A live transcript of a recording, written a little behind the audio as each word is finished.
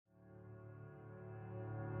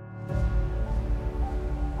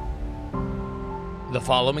The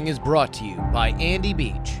following is brought to you by Andy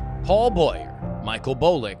Beach, Paul Boyer, Michael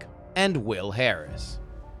Bolick, and Will Harris.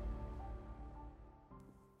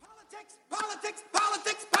 Politics, politics,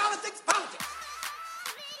 politics, politics, politics.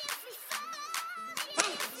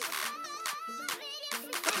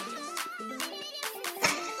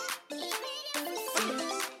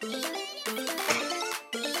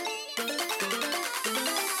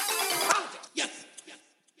 Yes.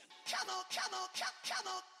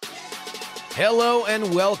 Hello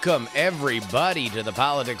and welcome, everybody, to the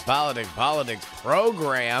Politics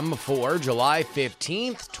program for July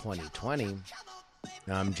 15th, 2020.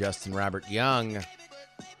 I'm Justin Robert Young.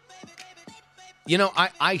 You know,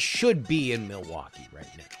 I should be in Milwaukee right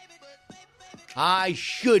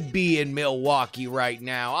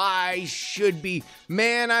now. I should be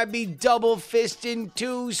I'd be double-fisting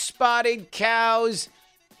 2 spotted cows.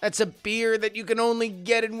 That's a beer that you can only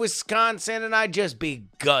get in Wisconsin, and I'd just be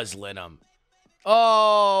guzzling them.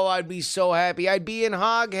 Oh, I'd be so happy. I'd be in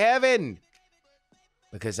hog heaven.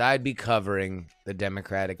 Because I'd be covering the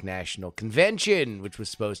Democratic National Convention, which was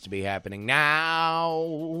supposed to be happening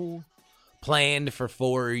now. Planned for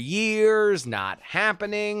 4 years, not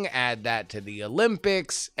happening. Add that to the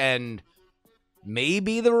Olympics and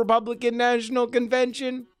maybe the Republican National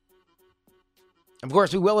Convention. Of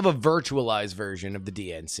course, we will have a virtualized version of the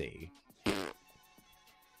DNC.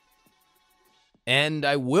 And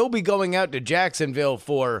I will be going out to Jacksonville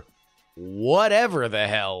for whatever the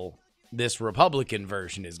hell this Republican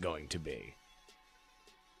version is going to be.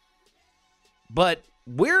 But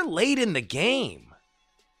we're late in the game.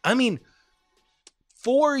 I mean,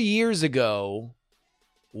 4 years ago,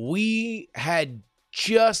 we had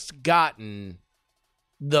just gotten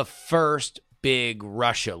the first big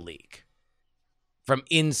Russia leak from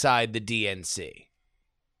inside the DNC.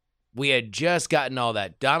 We had just gotten all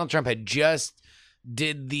that. Donald Trump had just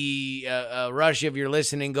did the Russia, if you're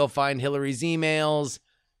listening, go find Hillary's emails.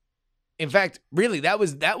 In fact, really, that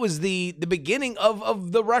was the beginning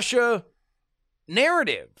of the Russia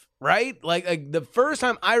narrative, right? Like the first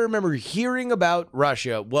time I remember hearing about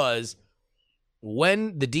Russia was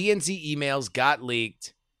when the DNC emails got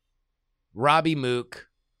leaked. Robbie Mook,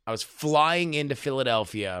 I was flying into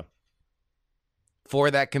Philadelphia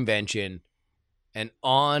for that convention, and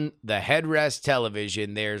on the headrest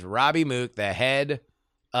television, there's Robbie Mook, the head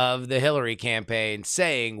of the Hillary campaign,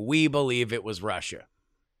 saying, "We believe it was Russia."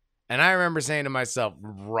 And I remember saying to myself,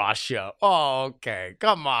 Russia? Oh, okay.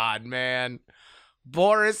 Come on, man.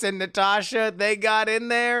 Boris and Natasha, they got in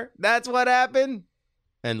there? That's what happened?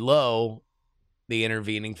 And lo, the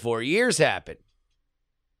intervening 4 years happened.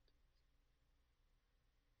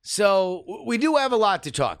 So we do have a lot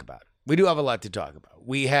to talk about.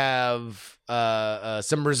 We have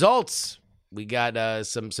some results. We got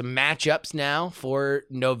some matchups now for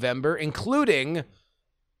November, including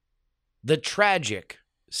the tragic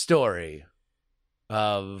story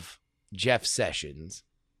of Jeff Sessions.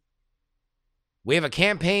 We have a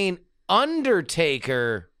campaign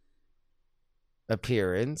Undertaker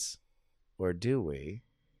appearance, or do we?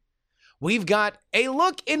 We've got a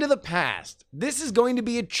look into the past. This is going to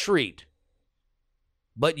be a treat.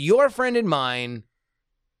 But your friend and mine,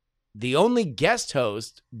 the only guest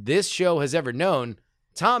host this show has ever known,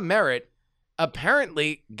 Tom Merritt,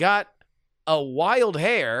 apparently got a wild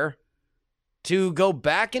hair to go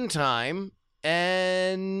back in time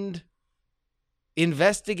and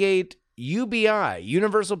investigate UBI,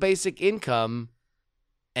 Universal Basic Income,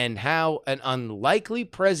 and how an unlikely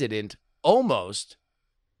president almost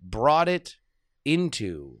brought it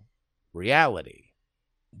into reality.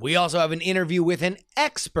 We also have an interview with an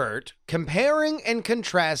expert comparing and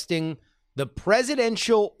contrasting the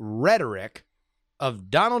presidential rhetoric of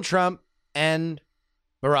Donald Trump and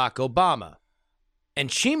Barack Obama. And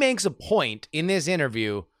she makes a point in this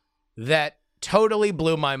interview that totally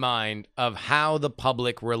blew my mind of how the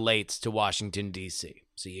public relates to Washington, D.C.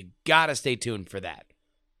 So you gotta stay tuned for that.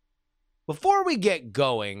 Before we get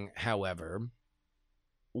going, however,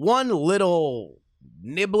 one little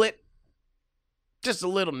niblet, just a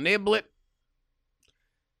little niblet,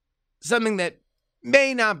 something that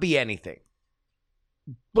may not be anything,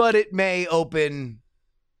 but it may open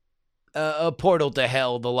a portal to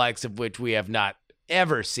hell, the likes of which we have not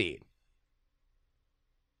ever seen.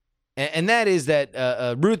 And that is that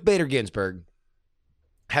Ruth Bader Ginsburg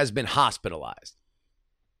has been hospitalized.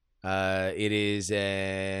 It is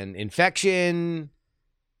an infection.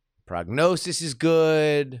 Prognosis is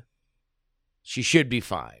good. She should be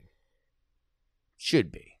fine.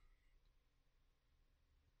 Should be.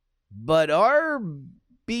 But our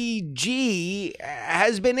BG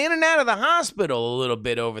has been in and out of the hospital a little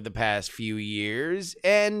bit over the past few years,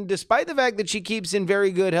 and despite the fact that she keeps in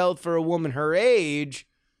very good health for a woman her age,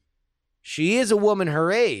 she is a woman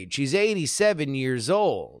her age. She's 87 years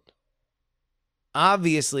old.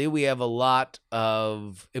 Obviously, we have a lot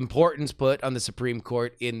of importance put on the Supreme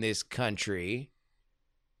Court in this country.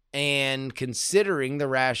 And considering the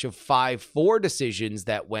rash of 5-4 decisions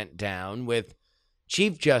that went down, with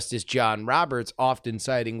Chief Justice John Roberts often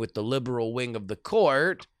siding with the liberal wing of the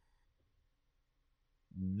court,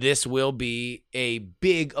 this will be a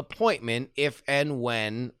big appointment if and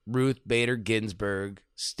when Ruth Bader Ginsburg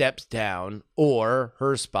steps down or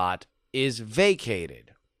her spot is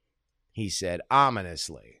vacated, he said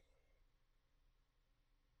ominously.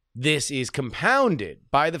 This is compounded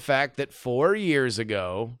by the fact that 4 years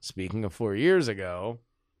ago, speaking of 4 years ago,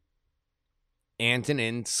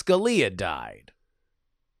 Antonin Scalia died.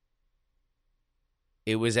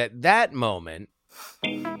 It was at that moment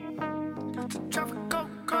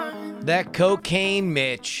that Cocaine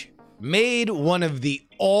Mitch made one of the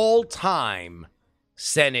all-time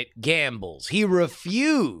Senate gambles. He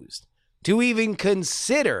refused to even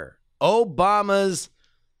consider Obama's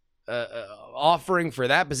offering for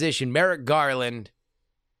that position, Merrick Garland,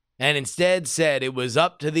 and instead said it was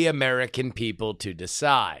up to the American people to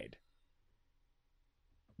decide.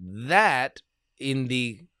 That, in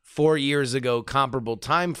the 4 years ago comparable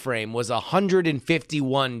time frame, was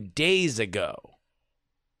 151 days ago.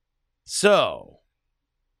 So,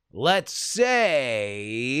 let's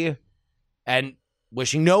say, and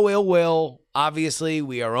wishing no ill will, obviously,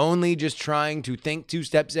 we are only just trying to think 2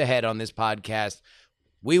 steps ahead on this podcast.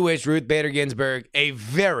 We wish Ruth Bader Ginsburg a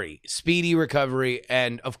very speedy recovery,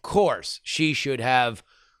 and of course, she should have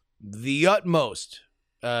the utmost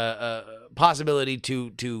possibility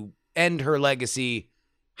to end her legacy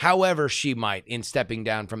however she might in stepping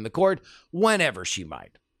down from the court, whenever she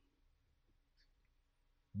might.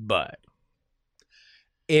 But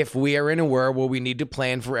if we are in a world where we need to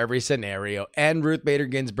plan for every scenario, and Ruth Bader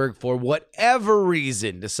Ginsburg, for whatever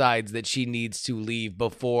reason, decides that she needs to leave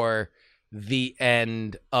before the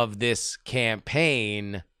end of this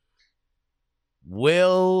campaign,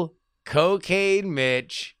 will Cocaine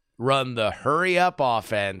Mitch run the hurry up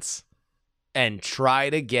offense and try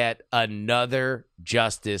to get another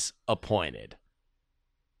justice appointed?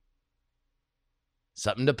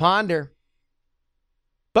 Something to ponder.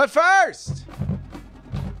 But first,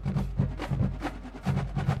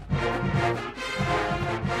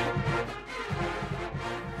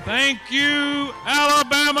 thank you,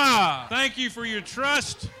 Alabama. Thank you for your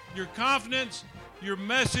trust, your confidence. Your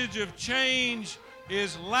message of change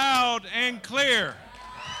is loud and clear.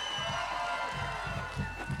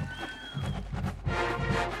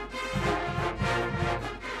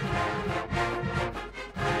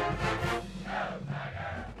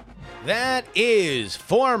 that is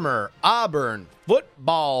former Auburn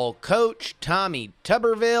football coach Tommy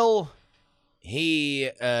Tuberville. He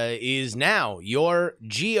is now your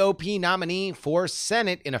GOP nominee for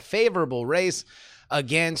Senate in a favorable race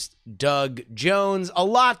against Doug Jones. A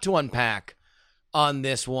lot to unpack on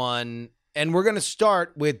this one, and we're going to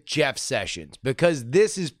start with Jeff Sessions because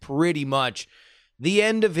this is pretty much the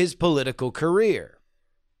end of his political career.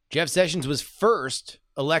 Jeff Sessions was first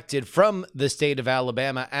elected from the state of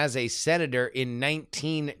Alabama as a senator in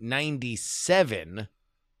 1997.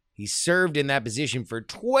 He served in that position for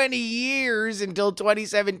 20 years until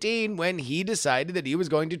 2017 when he decided that he was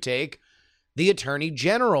going to take the attorney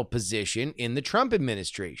general position in the Trump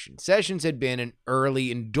administration. Sessions had been an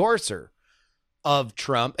early endorser of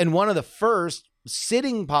Trump and one of the first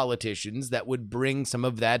sitting politicians that would bring some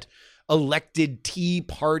of that elected Tea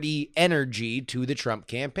Party energy to the Trump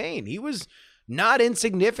campaign. He was not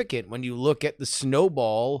insignificant when you look at the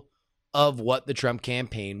snowball of what the Trump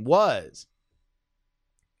campaign was.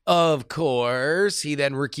 Of course, he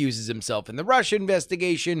then recuses himself in the Russia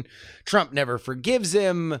investigation. Trump never forgives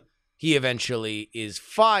him. He eventually is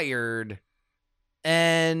fired.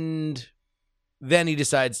 And then he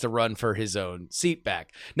decides to run for his own seat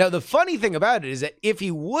back. Now, the funny thing about it is that if he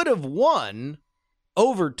would have won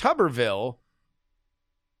over Tuberville,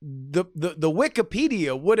 the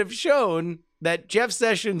Wikipedia would have shown that Jeff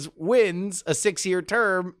Sessions wins a 6-year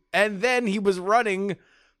term, and then he was running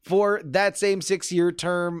for that same 6-year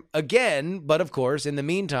term again. But of course, in the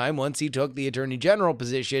meantime, once he took the attorney general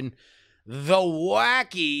position, the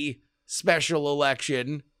wacky special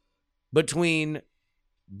election between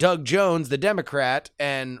Doug Jones, the Democrat,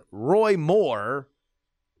 and Roy Moore.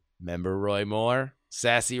 Remember Roy Moore?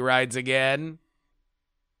 Sassy rides again.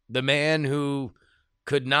 The man who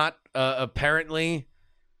could not apparently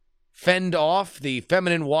fend off the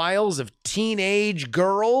feminine wiles of teenage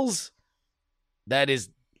girls. That is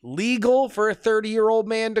legal for a 30-year-old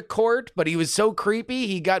man to court, but he was so creepy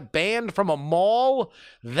he got banned from a mall.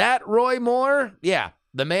 That Roy Moore? Yeah,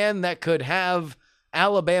 the man that could have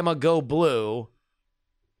Alabama go blue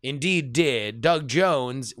indeed did. Doug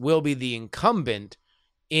Jones will be the incumbent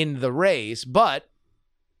in the race, but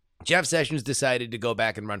Jeff Sessions decided to go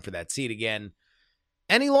back and run for that seat again,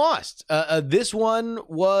 and he lost. This one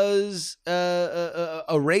was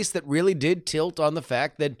a race that really did tilt on the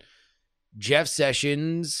fact that Jeff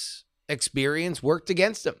Sessions' experience worked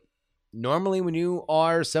against him. Normally, when you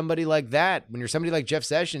are somebody like that, when you're somebody like Jeff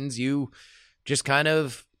Sessions, you just kind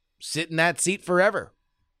of sit in that seat forever.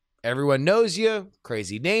 Everyone knows you,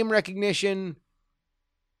 crazy name recognition,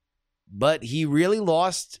 but he really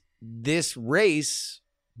lost this race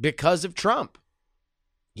because of Trump.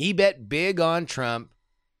 He bet big on Trump.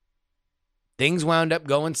 Things wound up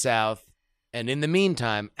going south, and in the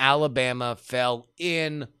meantime, Alabama fell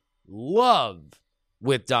in love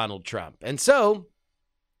with Donald Trump. And so,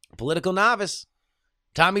 political novice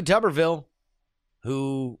Tommy Tuberville,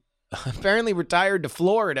 who apparently retired to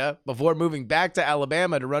Florida before moving back to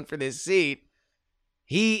Alabama to run for this seat,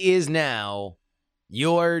 he is now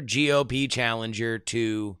your GOP challenger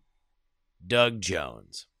to Doug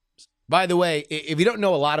Jones. By the way, if you don't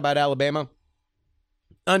know a lot about Alabama,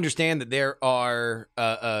 understand that there are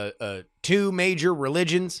two major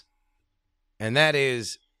religions, and that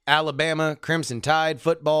is Alabama Crimson Tide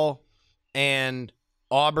football and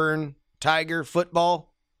Auburn Tiger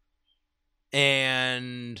football.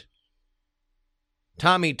 And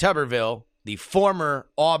Tommy Tuberville, the former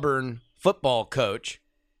Auburn football coach,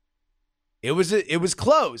 it was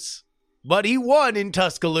close, but he won in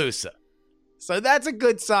Tuscaloosa. So that's a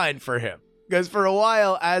good sign for him, because for a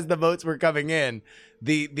while, as the votes were coming in,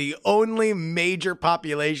 the only major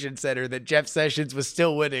population center that Jeff Sessions was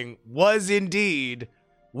still winning was indeed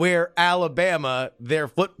where Alabama, their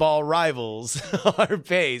football rivals, are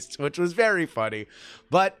based, which was very funny.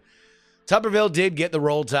 But Tuberville did get the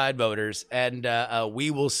Roll Tide voters, and we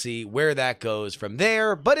will see where that goes from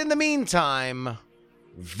there. But in the meantime,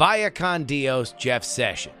 via con Dios, Jeff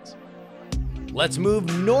Sessions. Let's move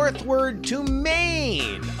northward to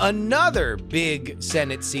Maine. Another big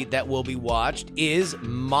Senate seat that will be watched is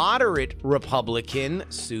moderate Republican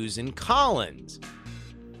Susan Collins.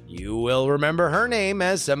 You will remember her name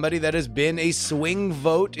as somebody that has been a swing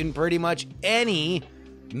vote in pretty much any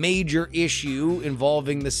major issue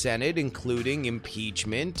involving the Senate, including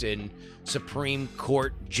impeachment and Supreme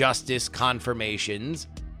Court justice confirmations.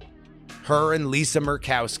 Her and Lisa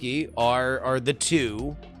Murkowski are the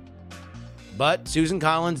two. But Susan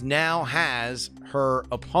Collins now has her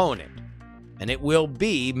opponent, and it will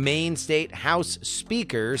be Maine State House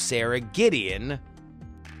Speaker Sarah Gideon.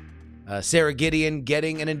 Sarah Gideon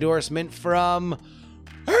getting an endorsement from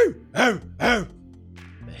the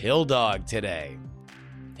Hill Dog today.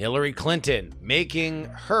 Hillary Clinton making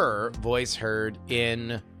her voice heard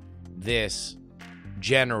in this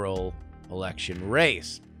general election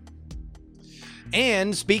race.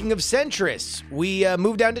 And speaking of centrists, we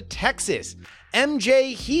move down to Texas.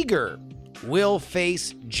 MJ Heger will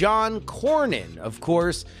face John Cornyn. Of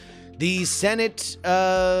course, the Senate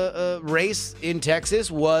race in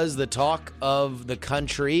Texas was the talk of the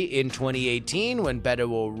country in 2018 when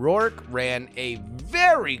Beto O'Rourke ran a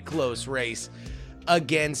very close race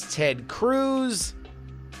against Ted Cruz.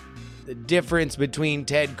 The difference between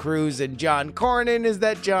Ted Cruz and John Cornyn is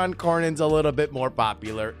that John Cornyn's a little bit more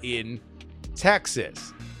popular in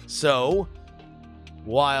Texas. So,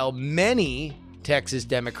 while many Texas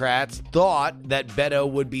Democrats thought that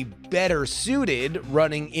Beto would be better suited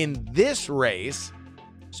running in this race,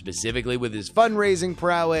 specifically with his fundraising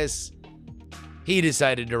prowess, he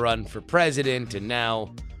decided to run for president and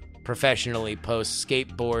now professionally posts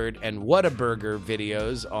skateboard and Whataburger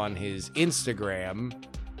videos on his Instagram.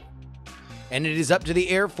 And it is up to the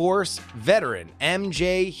Air Force veteran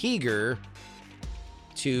MJ Heger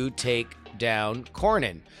to take down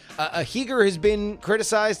Cornyn. Heger has been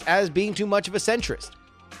criticized as being too much of a centrist.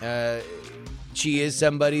 She is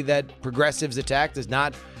somebody that progressives attacked as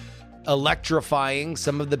not electrifying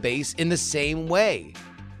some of the base in the same way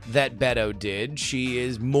that Beto did. She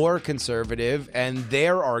is more conservative, and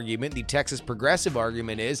their argument, the Texas progressive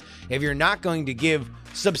argument, is if you're not going to give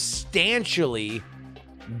substantially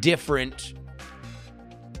different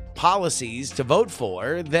policies to vote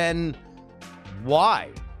for, then why?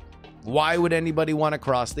 Why would anybody want to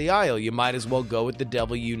cross the aisle? You might as well go with the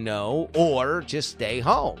devil you know, or just stay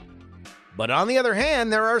home. But on the other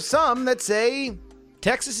hand, there are some that say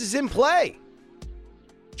Texas is in play.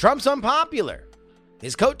 Trump's unpopular.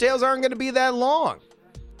 His coattails aren't going to be that long.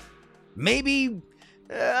 Maybe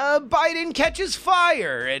Biden catches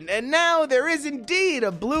fire, and now there is indeed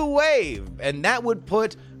a blue wave, and that would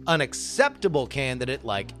put an acceptable candidate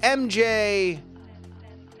like MJ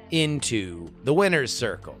into the winner's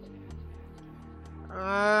circle.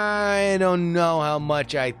 I don't know how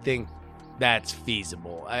much I think that's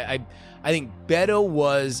feasible. I think Beto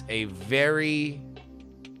was a very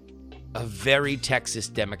Texas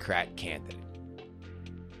Democrat candidate.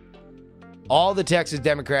 All the Texas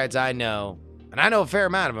Democrats I know, and I know a fair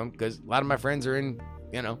amount of them because a lot of my friends are in,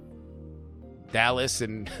 Dallas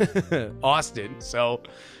and Austin, so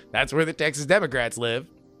that's where the Texas Democrats live.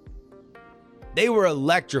 They were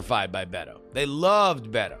electrified by Beto. They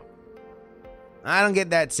loved Beto. I don't get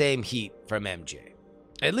that same heat from MJ.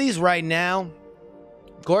 At least right now.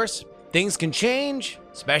 Of course, things can change,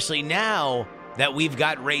 especially now that we've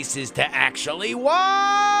got races to actually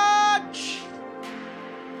watch.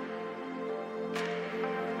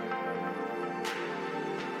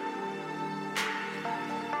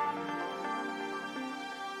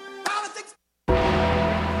 Politics.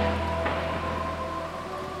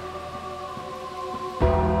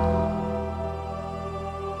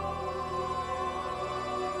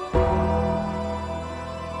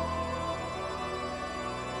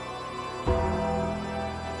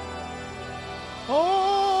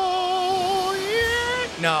 Oh, yeah.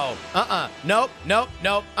 No. Nope.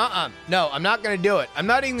 No, I'm not going to do it. I'm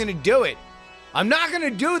not even going to do it. I'm not going to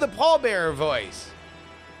do the pallbearer voice.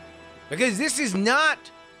 Because this is not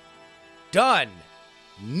done.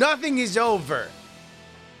 Nothing is over.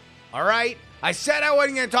 All right? I said I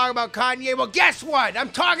wasn't going to talk about Kanye. Well, guess what? I'm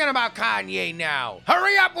talking about Kanye now.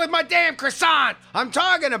 Hurry up with my damn croissant. I'm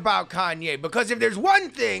talking about Kanye because if there's one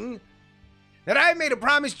thing that I made a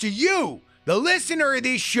promise to you, the listener of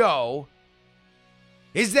this show,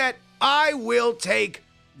 is that I will take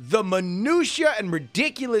the minutia and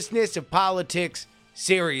ridiculousness of politics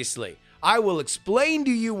seriously. I will explain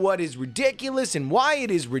to you what is ridiculous and why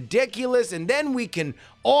it is ridiculous, and then we can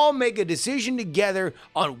all make a decision together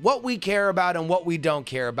on what we care about and what we don't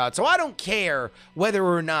care about. So I don't care whether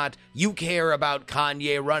or not you care about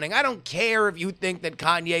Kanye running. I don't care if you think that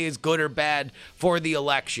Kanye is good or bad for the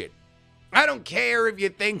election. I don't care if you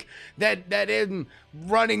think that him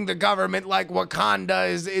running the government like Wakanda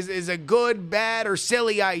is a good, bad, or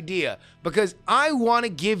silly idea. Because I want to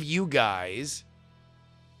give you guys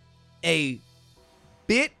a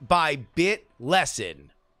bit-by-bit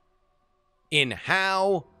lesson in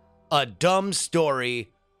how a dumb story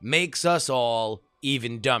makes us all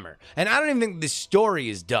even dumber. And I don't even think the story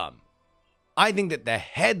is dumb. I think that the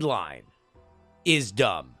headline is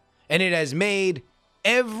dumb. And it has made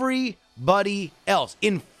everybody else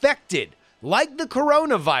infected like the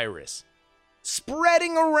coronavirus,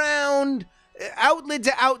 spreading around outlet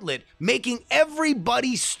to outlet, making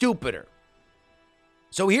everybody stupider.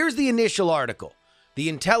 So here's the initial article. The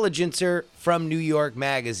Intelligencer from New York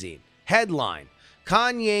Magazine. Headline: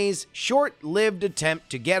 Kanye's short-lived attempt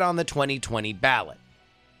to get on the 2020 ballot.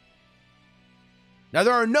 Now,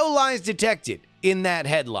 there are no lies detected in that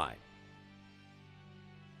headline.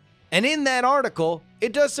 And in that article,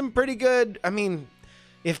 it does some pretty good,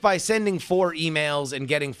 if by sending 4 emails and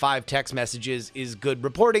getting 5 text messages is good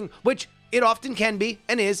reporting, which it often can be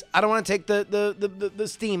and is. I don't want to take the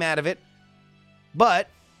steam out of it. But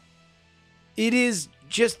it is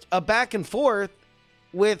just a back and forth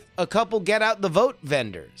with a couple get out the vote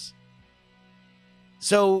vendors.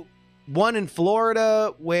 So one in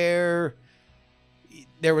Florida where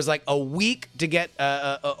there was like a week to get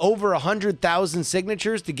over 100,000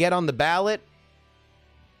 signatures to get on the ballot.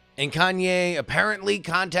 And Kanye apparently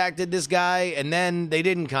contacted this guy, and then they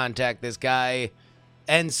didn't contact this guy.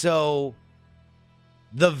 And so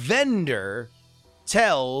the vendor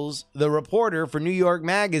tells the reporter for New York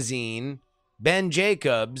Magazine, Ben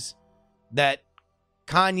Jacobs, that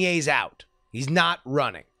Kanye's out. He's not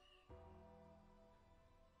running.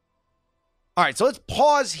 All right, so let's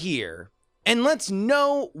pause here and let's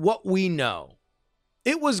know what we know.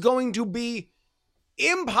 It was going to be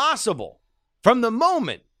impossible from the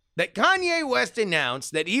moment that Kanye West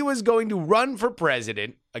announced that he was going to run for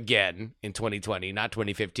president again in 2020, not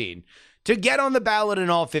 2015, to get on the ballot in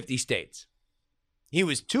all 50 states. He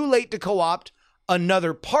was too late to co-opt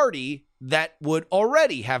another party that would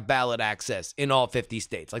already have ballot access in all 50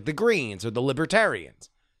 states, like the Greens or the Libertarians.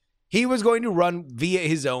 He was going to run via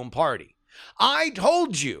his own party. I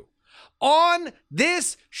told you on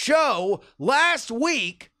this show last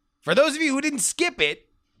week, for those of you who didn't skip it,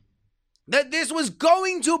 that this was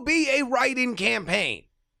going to be a write-in campaign,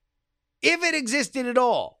 if it existed at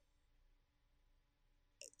all.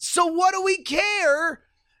 So what do we care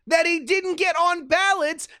that he didn't get on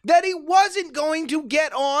ballots that he wasn't going to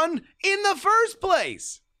get on in the first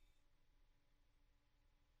place?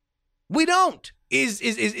 We don't, is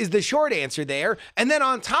the short answer there. And then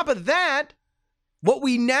on top of that, what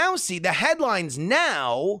we now see, the headlines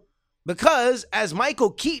now, because as Michael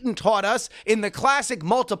Keaton taught us in the classic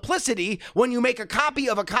Multiplicity, when you make a copy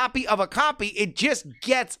of a copy of a copy, it just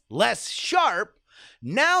gets less sharp.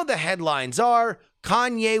 Now the headlines are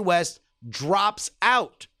Kanye West drops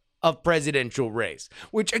out of presidential race,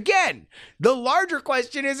 which again, the larger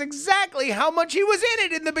question is exactly how much he was in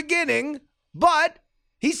it in the beginning, but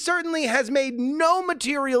he certainly has made no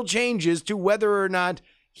material changes to whether or not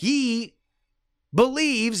he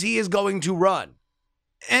believes he is going to run.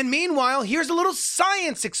 And meanwhile, here's a little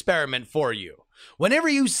science experiment for you. Whenever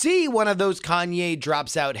you see one of those Kanye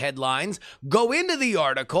drops out headlines, go into the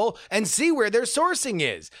article and see where their sourcing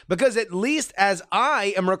is. Because at least as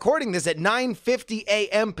I am recording this at 9:50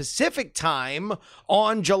 a.m. Pacific time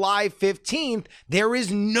on July 15th, there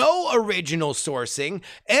is no original sourcing.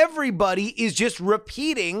 Everybody is just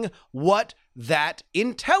repeating what that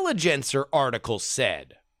Intelligencer article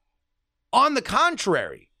said. On the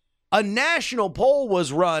contrary, a national poll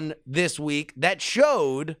was run this week that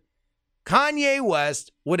showed Kanye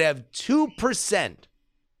West would have 2%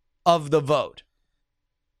 of the vote.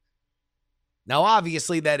 Now,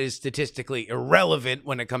 obviously, that is statistically irrelevant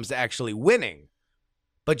when it comes to actually winning.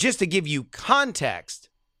 But just to give you context,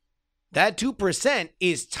 that 2%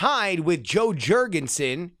 is tied with Jo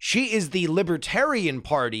Jorgensen. She is the Libertarian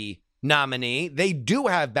Party nominee. They do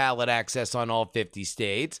have ballot access on all 50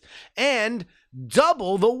 states. And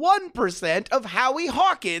double the 1% of Howie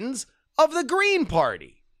Hawkins of the Green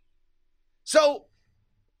Party. So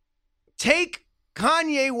take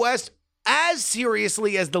Kanye West as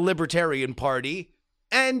seriously as the Libertarian Party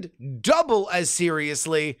and double as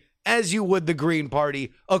seriously as you would the Green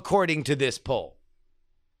Party, according to this poll.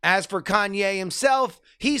 As for Kanye himself,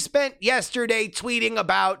 he spent yesterday tweeting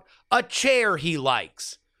about a chair he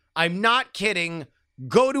likes. I'm not kidding.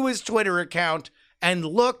 Go to his Twitter account and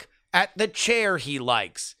look at the chair he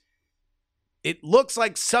likes. It looks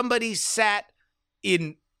like somebody sat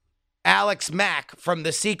in Alex Mack from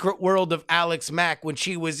The Secret World of Alex Mack when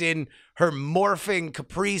she was in her morphing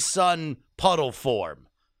Capri Sun puddle form.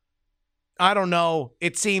 I don't know.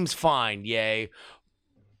 It seems fine, yay.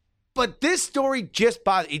 But this story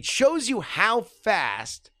it shows you how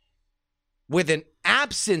fast, with an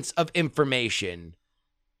absence of information,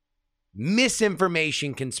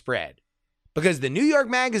 misinformation can spread. Because the New York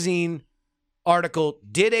Magazine article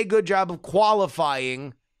did a good job of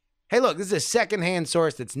qualifying, hey, look, this is a secondhand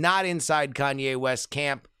source that's not inside Kanye West's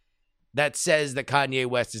camp that says that Kanye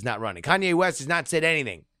West is not running. Kanye West has not said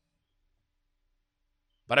anything.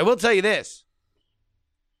 But I will tell you this.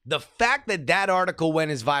 The fact that that article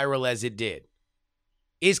went as viral as it did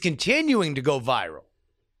is continuing to go viral.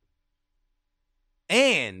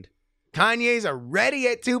 And Kanye's already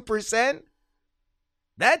at 2%.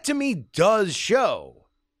 That to me does show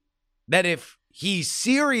that if he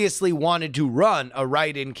seriously wanted to run a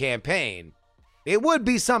write-in campaign, it would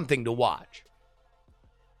be something to watch.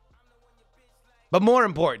 But more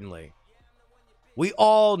importantly, we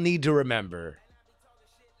all need to remember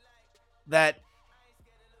that,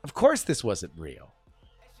 of course, this wasn't real.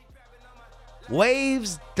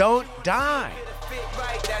 Waves don't die.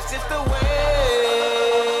 That's just the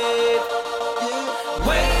way.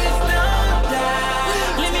 Waves don't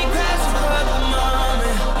die. Let me grasp for the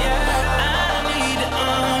moment. Yeah, I need it.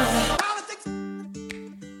 Politics.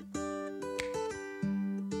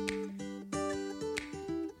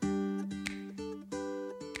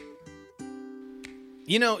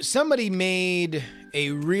 You know, somebody made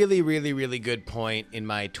a really, really, really good point in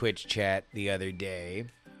my Twitch chat the other day.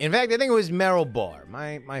 In fact, I think it was Merrill Barr,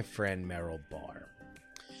 my friend Merrill Barr.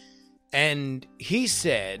 And he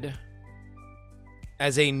said,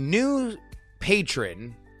 as a new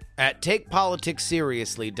patron at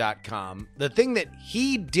TakePoliticsSeriously.com, the thing that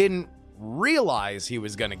he didn't realize he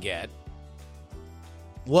was going to get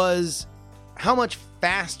was how much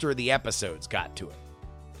faster the episodes got to him.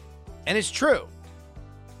 And it's true.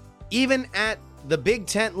 Even at the big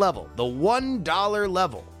tent level, the $1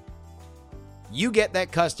 level, you get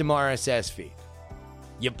that custom RSS feed.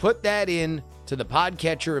 You put that in to the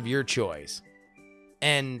podcatcher of your choice,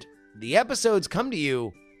 and the episodes come to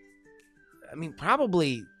you, I mean,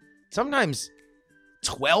 probably sometimes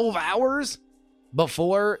 12 hours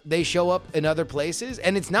before they show up in other places.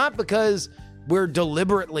 And it's not because we're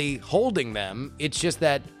deliberately holding them. It's just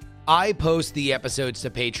that I post the episodes to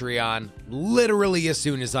Patreon literally as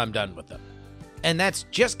soon as I'm done with them. And that's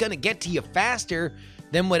just going to get to you faster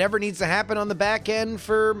than whatever needs to happen on the back end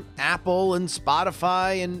for Apple and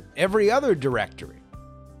Spotify and every other directory.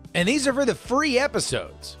 And these are for the free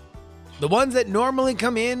episodes. The ones that normally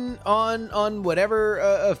come in on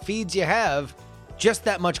whatever feeds you have, just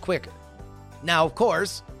that much quicker. Now, of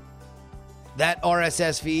course, that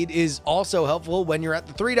RSS feed is also helpful when you're at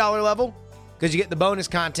the $3 level because you get the bonus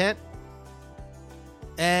content.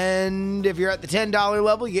 And if you're at the $10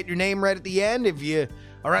 level, you get your name right at the end. If you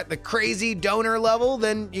are at the crazy donor level,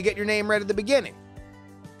 then you get your name right at the beginning.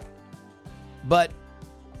 But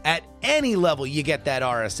at any level, you get that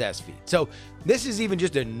RSS feed. So this is even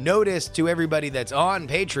just a notice to everybody that's on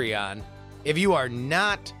Patreon. If you are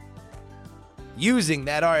not using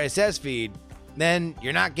that RSS feed, then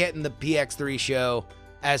you're not getting the PX3 show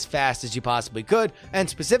as fast as you possibly could. And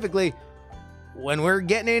specifically, when we're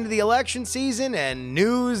getting into the election season and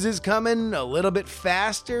news is coming a little bit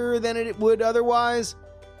faster than it would otherwise,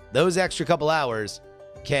 those extra couple hours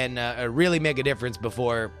can really make a difference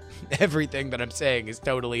before everything that I'm saying is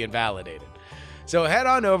totally invalidated. So head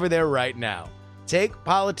on over there right now.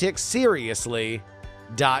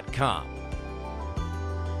 TakePoliticsSeriously.com.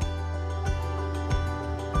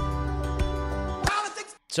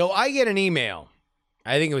 So I get an email,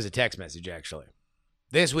 I think it was a text message actually,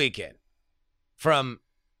 this weekend from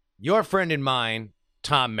your friend and mine,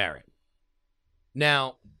 Tom Merritt.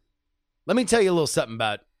 Now, let me tell you a little something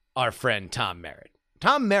about our friend Tom Merritt.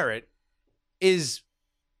 Tom Merritt is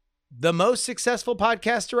the most successful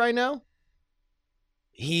podcaster I know.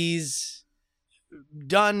 He's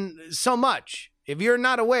done so much. If you're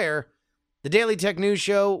not aware, the Daily Tech News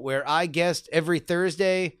Show, where I guest every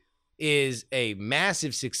Thursday, is a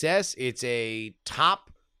massive success. It's a top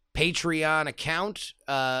Patreon account,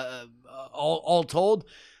 all told.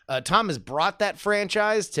 Tom has brought that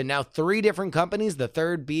franchise to now 3 different companies, the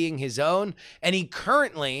third being his own, and he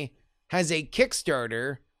currently has a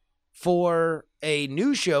Kickstarter for a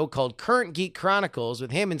new show called Current Geek Chronicles with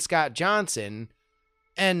him and Scott Johnson.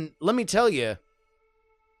 And let me tell you,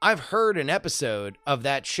 I've heard an episode of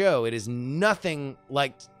that show. It is nothing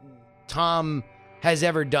like Tom has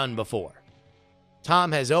ever done before.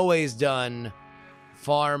 Tom has always done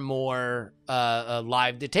far more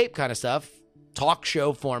live to tape kind of stuff, talk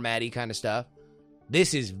show format-y kind of stuff.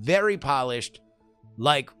 This is very polished,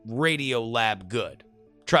 like Radio Lab good.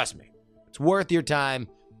 Trust me, it's worth your time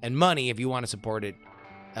and money if you want to support it.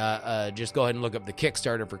 Just go ahead and look up the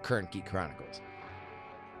Kickstarter for Current Geek Chronicles.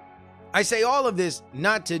 I say all of this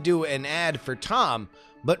not to do an ad for Tom,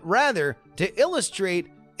 but rather to illustrate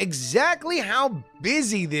exactly how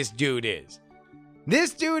busy this dude is.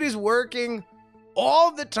 This dude is working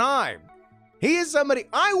all the time. He is somebody,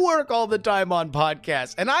 I work all the time on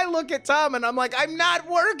podcasts, and I look at Tom and I'm like, I'm not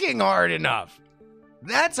working hard enough.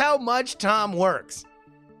 That's how much Tom works.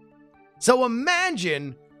 So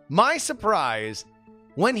imagine my surprise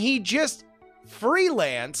when he just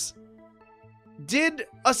freelance did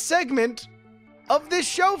a segment of this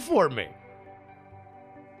show for me.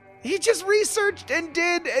 He just researched and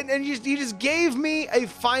did, and he just gave me a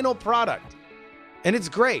final product. And it's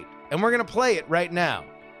great. And we're going to play it right now.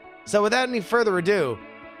 So without any further ado,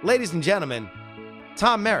 ladies and gentlemen,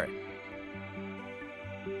 Tom Merritt.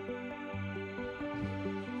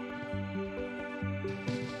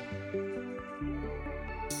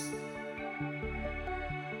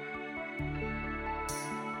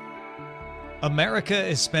 America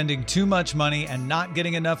is spending too much money and not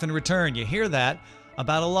getting enough in return. You hear that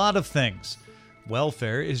about a lot of things.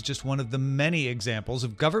 Welfare is just one of the many examples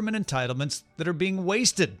of government entitlements that are being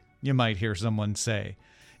wasted, you might hear someone say.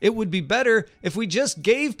 It would be better if we just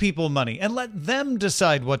gave people money and let them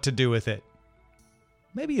decide what to do with it.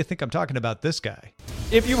 Maybe you think I'm talking about this guy.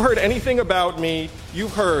 If you've heard anything about me,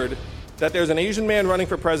 you've heard that there's an Asian man running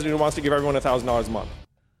for president who wants to give everyone $1,000 a month.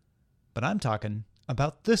 But I'm talking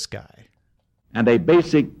about this guy. And a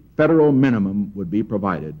basic federal minimum would be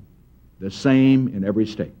provided, the same in every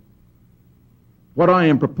state. What I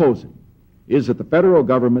am proposing is that the federal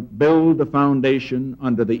government build a foundation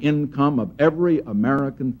under the income of every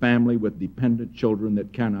American family with dependent children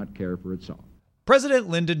that cannot care for itself. President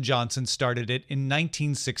Lyndon Johnson started it in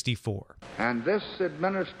 1964. And this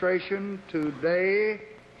administration today,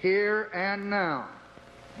 here and now,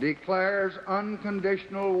 declares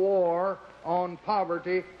unconditional war on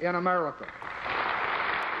poverty in America.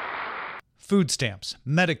 Food stamps,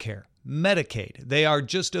 Medicare, Medicaid, they are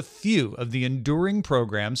just a few of the enduring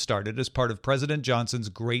programs started as part of President Johnson's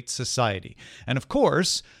Great Society. And of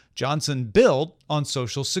course, Johnson built on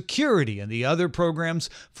Social Security and the other programs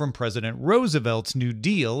from President Roosevelt's New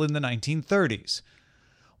Deal in the 1930s.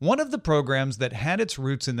 One of the programs that had its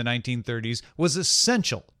roots in the 1930s was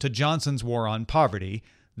essential to Johnson's war on poverty,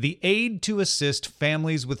 the Aid to Assist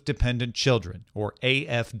Families with Dependent Children, or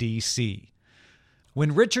AFDC.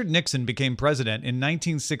 When Richard Nixon became president in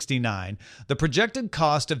 1969, the projected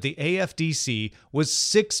cost of the AFDC was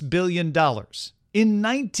 $6 billion. In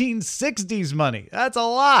 1960s money. That's a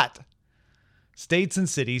lot. States and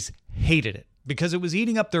cities hated it because it was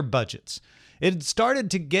eating up their budgets. It had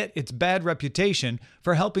started to get its bad reputation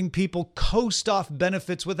for helping people coast off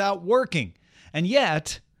benefits without working. And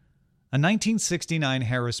yet, a 1969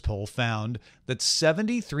 Harris poll found that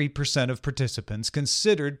 73% of participants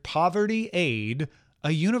considered poverty aid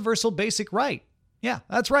a universal basic right. Yeah,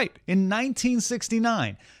 that's right. In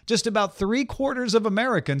 1969, just about 3/4 of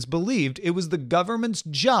Americans believed it was the government's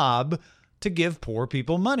job to give poor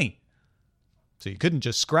people money. So you couldn't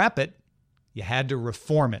just scrap it. You had to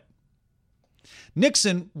reform it.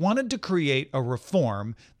 Nixon wanted to create a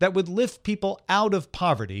reform that would lift people out of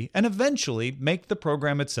poverty and eventually make the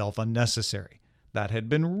program itself unnecessary. That had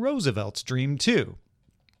been Roosevelt's dream, too.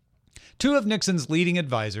 Two of Nixon's leading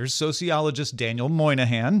advisors, sociologist Daniel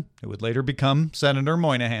Moynihan, who would later become Senator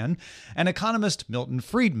Moynihan, and economist Milton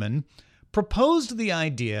Friedman, proposed the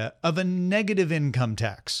idea of a negative income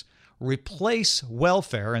tax, replace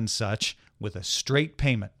welfare and such with a straight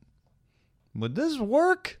payment. Would this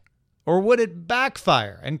work? Or would it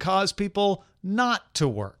backfire and cause people not to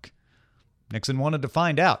work? Nixon wanted to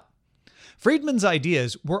find out. Friedman's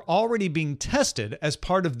ideas were already being tested as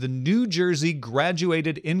part of the New Jersey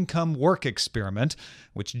Graduated Income Work Experiment,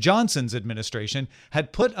 which Johnson's administration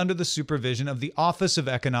had put under the supervision of the Office of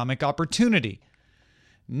Economic Opportunity.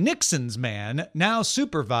 Nixon's man now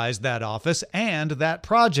supervised that office and that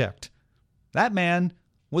project. That man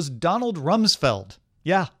was Donald Rumsfeld.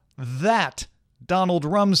 Yeah, that Donald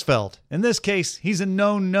Rumsfeld. In this case, he's a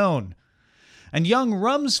known. And young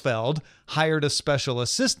Rumsfeld hired a special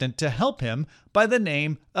assistant to help him by the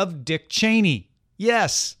name of Dick Cheney.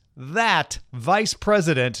 Yes, that Vice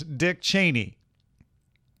President Dick Cheney.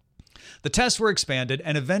 The tests were expanded,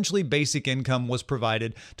 and eventually basic income was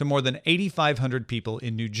provided to more than 8,500 people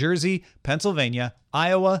in New Jersey, Pennsylvania,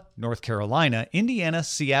 Iowa, North Carolina, Indiana,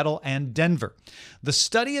 Seattle, and Denver. The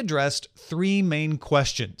study addressed three main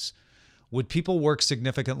questions. Would people work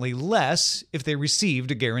significantly less if they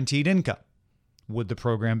received a guaranteed income? Would the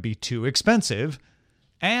program be too expensive?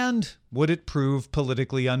 And would it prove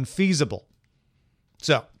politically unfeasible?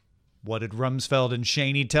 So, what did Rumsfeld and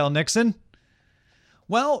Cheney tell Nixon?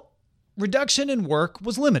 Well, reduction in work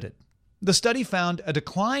was limited. The study found a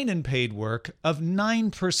decline in paid work of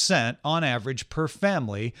 9% on average per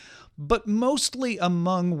family, but mostly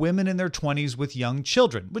among women in their 20s with young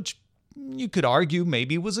children, which you could argue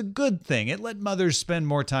maybe was a good thing. It let mothers spend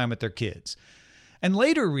more time with their kids. And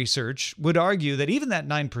later research would argue that even that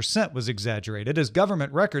 9% was exaggerated, as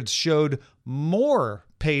government records showed more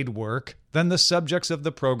paid work than the subjects of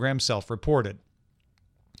the program self-reported.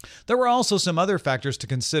 There were also some other factors to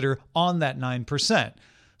consider on that 9%.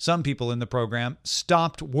 Some people in the program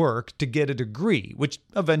stopped work to get a degree, which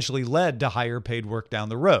eventually led to higher paid work down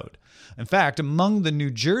the road. In fact, among the New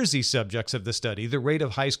Jersey subjects of the study, the rate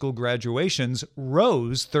of high school graduations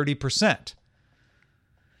rose 30%.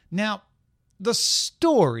 Now, the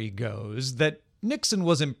story goes that Nixon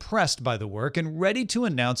was impressed by the work and ready to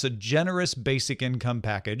announce a generous basic income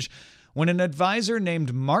package when an advisor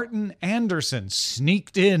named Martin Anderson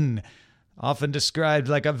sneaked in, often described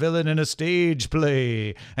like a villain in a stage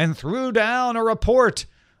play, and threw down a report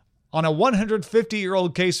on a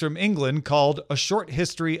 150-year-old case from England called A Short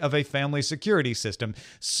History of a Family Security System.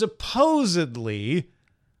 Supposedly,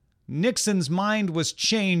 Nixon's mind was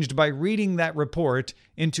changed by reading that report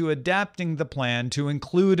into adapting the plan to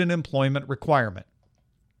include an employment requirement.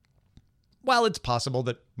 While it's possible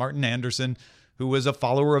that Martin Anderson, who was a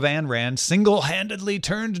follower of Ayn Rand, single-handedly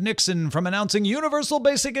turned Nixon from announcing universal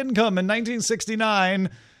basic income in 1969,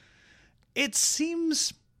 it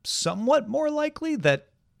seems somewhat more likely that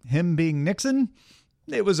him being Nixon,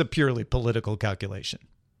 it was a purely political calculation.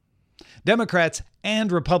 Democrats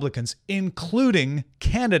and Republicans, including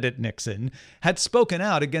candidate Nixon, had spoken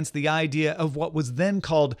out against the idea of what was then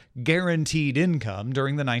called guaranteed income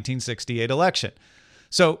during the 1968 election.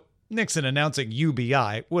 So Nixon announcing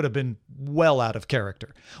UBI would have been well out of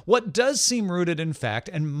character. What does seem rooted in fact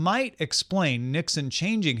and might explain Nixon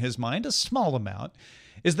changing his mind a small amount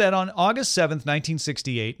is that on August 7,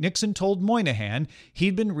 1968, Nixon told Moynihan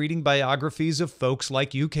he'd been reading biographies of folks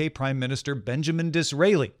like UK Prime Minister Benjamin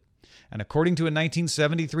Disraeli. And according to a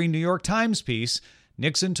 1973 New York Times piece,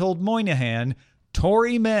 Nixon told Moynihan,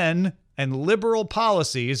 Tory men and liberal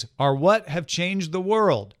policies are what have changed the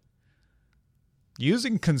world.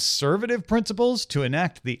 using conservative principles to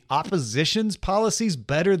enact the opposition's policies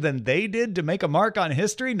better than they did to make a mark on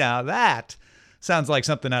history? Now that sounds like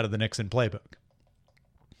something out of the Nixon playbook.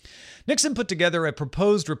 Nixon put together a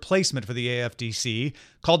proposed replacement for the AFDC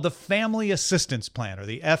called the Family Assistance Plan, or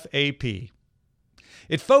the FAP.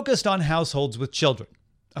 It focused on households with children.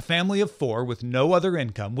 A family of 4 with no other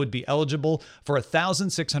income would be eligible for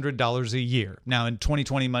 $1,600 a year. Now, in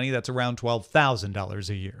 2020 money, that's around $12,000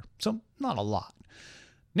 a year. So, not a lot.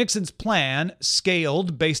 Nixon's plan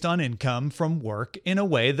scaled based on income from work in a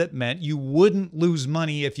way that meant you wouldn't lose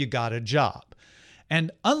money if you got a job. And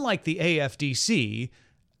unlike the AFDC,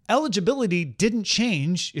 eligibility didn't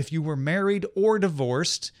change if you were married or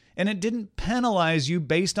divorced, and it didn't penalize you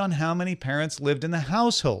based on how many parents lived in the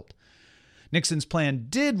household. Nixon's plan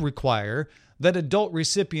did require that adult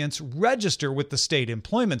recipients register with the state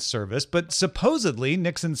employment service, but supposedly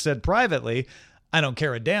Nixon said privately, "I don't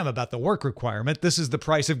care a damn about the work requirement. This is the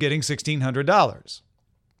price of getting $1,600.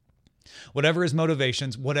 Whatever his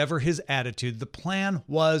motivations, whatever his attitude, the plan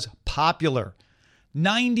was popular.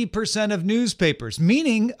 90% of newspapers,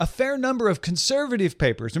 meaning a fair number of conservative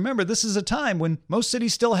papers. Remember, this is a time when most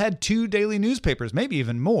cities still had 2 daily newspapers, maybe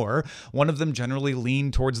even more. One of them generally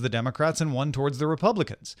leaned towards the Democrats and one towards the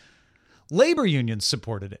Republicans. Labor unions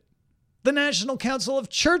supported it. The National Council of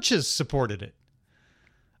Churches supported it.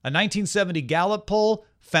 A 1970 Gallup poll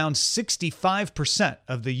found 65%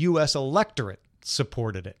 of the U.S. electorate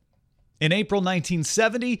supported it. In April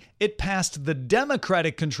 1970, it passed the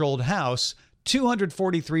Democratic-controlled House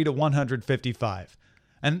 243 to 155.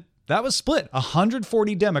 And that was split.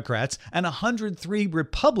 140 Democrats and 103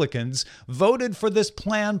 Republicans voted for this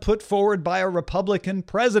plan put forward by a Republican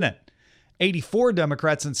president. 84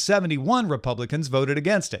 Democrats and 71 Republicans voted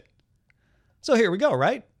against it. So here we go,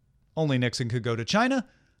 right? Only Nixon could go to China,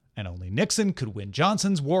 and only Nixon could win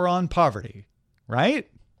Johnson's war on poverty, right?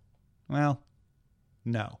 Well,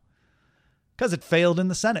 no. Because it failed in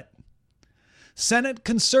the Senate. Senate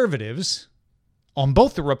conservatives, on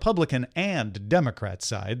both the Republican and Democrat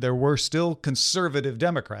side, there were still conservative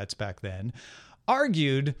Democrats back then,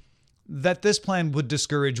 argued that this plan would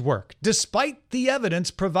discourage work, despite the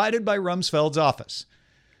evidence provided by Rumsfeld's office.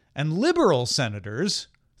 And liberal senators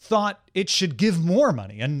thought it should give more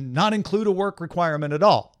money and not include a work requirement at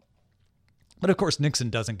all. But of course, Nixon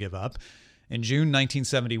doesn't give up. In June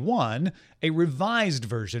 1971, a revised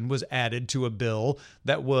version was added to a bill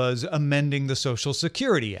that was amending the Social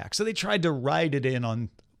Security Act. So they tried to ride it in on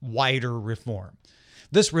wider reform.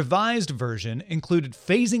 This revised version included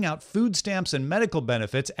phasing out food stamps and medical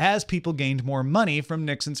benefits as people gained more money from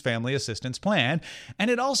Nixon's Family Assistance Plan.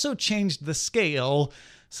 And it also changed the scale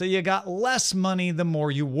so you got less money the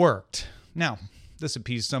more you worked. Now, this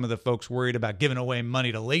appeased some of the folks worried about giving away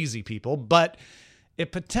money to lazy people, but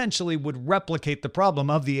it potentially would replicate the problem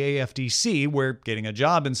of the AFDC, where getting a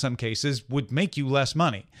job in some cases would make you less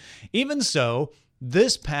money. Even so,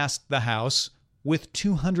 this passed the House with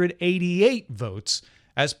 288 votes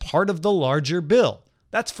as part of the larger bill.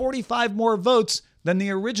 That's 45 more votes than the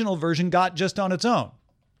original version got just on its own.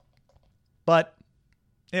 But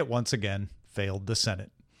it once again failed the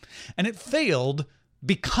Senate. And it failed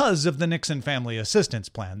because of the Nixon Family Assistance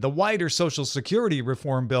Plan. The wider Social Security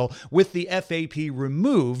reform bill with the FAP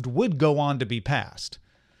removed would go on to be passed.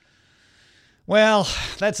 Well,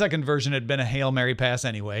 that second version had been a Hail Mary pass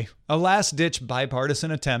anyway, a last-ditch bipartisan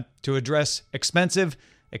attempt to address expensive,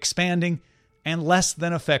 expanding, and less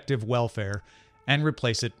than effective welfare and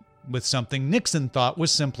replace it with something Nixon thought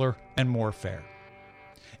was simpler and more fair.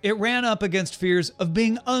 It ran up against fears of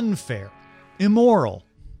being unfair, immoral,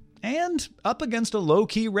 and up against a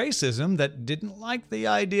low-key racism that didn't like the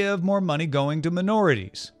idea of more money going to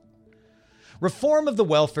minorities. Reform of the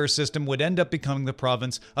welfare system would end up becoming the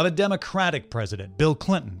province of a Democratic president, Bill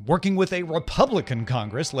Clinton, working with a Republican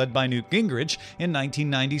Congress led by Newt Gingrich in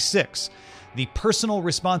 1996. The Personal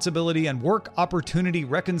Responsibility and Work Opportunity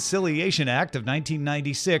Reconciliation Act of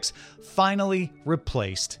 1996 finally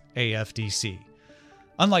replaced AFDC.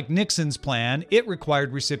 Unlike Nixon's plan, it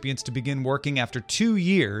required recipients to begin working after 2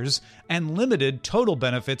 years and limited total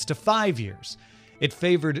benefits to 5 years. It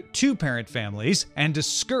favored two-parent families and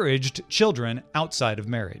discouraged children outside of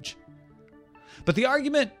marriage. But the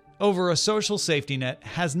argument over a social safety net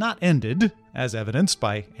has not ended, as evidenced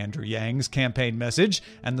by Andrew Yang's campaign message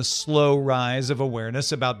and the slow rise of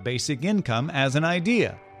awareness about basic income as an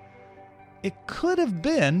idea. It could have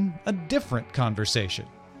been a different conversation.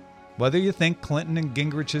 Whether you think Clinton and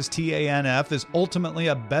Gingrich's TANF is ultimately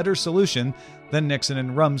a better solution than Nixon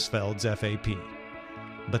and Rumsfeld's FAP.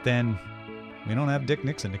 But then, we don't have Dick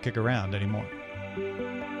Nixon to kick around anymore.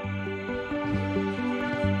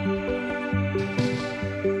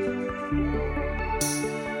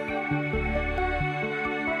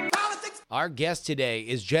 Our guest today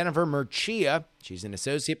is Jennifer Murcia. She's an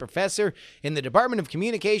associate professor in the Department of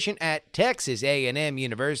Communication at Texas A&M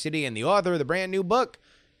University and the author of the brand new book,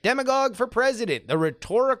 Demagogue for President, The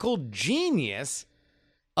Rhetorical Genius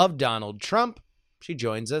of Donald Trump. She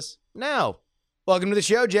joins us now. Welcome to the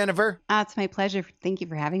show, Jennifer. It's my pleasure. Thank you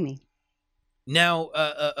for having me. Now,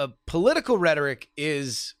 political rhetoric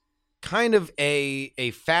is kind of a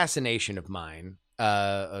fascination of mine.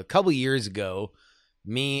 A couple years ago,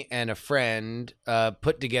 me and a friend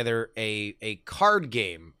put together a card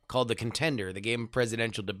game called The Contender, the game of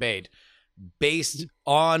presidential debate, based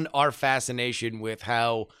on our fascination with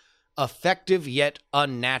how effective yet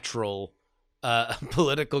unnatural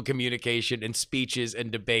political communication and speeches and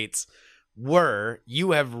debates were.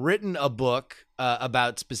 You have written a book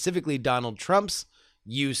about specifically Donald Trump's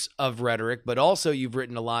use of rhetoric, but also you've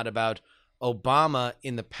written a lot about Obama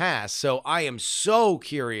in the past. So I am so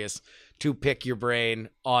curious to pick your brain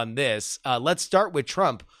on this. Let's start with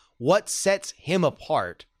Trump. What sets him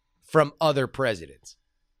apart from other presidents?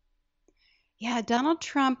 Yeah, Donald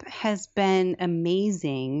Trump has been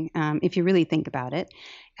amazing, if you really think about it,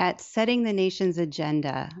 at setting the nation's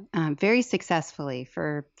agenda very successfully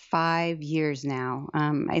for 5 years now.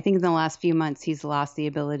 I think in the last few months, he's lost the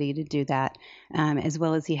ability to do that as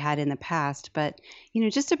well as he had in the past. But,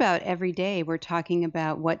 just about every day, we're talking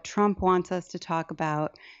about what Trump wants us to talk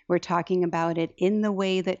about. We're talking about it in the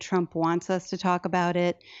way that Trump wants us to talk about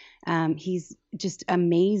it. He's just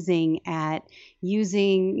amazing at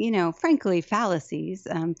using, frankly, fallacies,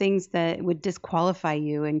 things that would disqualify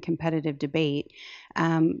you in competitive debate.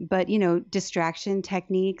 But, distraction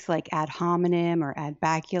techniques like ad hominem or ad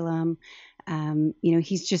baculum.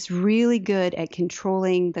 He's just really good at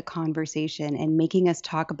controlling the conversation and making us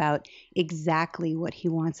talk about exactly what he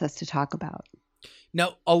wants us to talk about.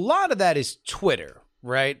 Now, a lot of that is Twitter,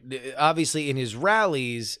 right? Obviously, in his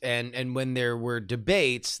rallies and when there were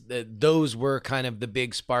debates, those were kind of the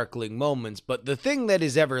big sparkling moments. But the thing that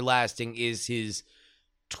is everlasting is his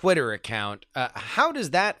Twitter account. How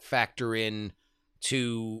does that factor in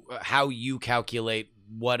to how you calculate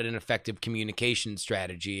what an effective communication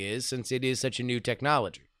strategy is, since it is such a new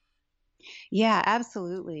technology? Yeah,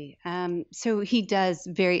 absolutely. So he does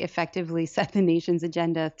very effectively set the nation's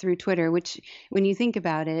agenda through Twitter, which when you think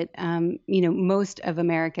about it, most of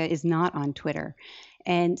America is not on Twitter.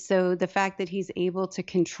 And so the fact that he's able to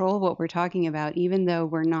control what we're talking about, even though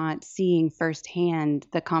we're not seeing firsthand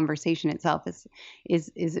the conversation itself,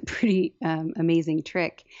 is a pretty amazing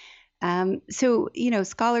trick. So,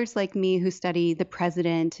 scholars like me who study the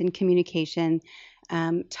president and communication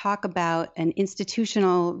talk about an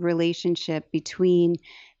institutional relationship between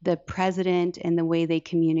the president and the way they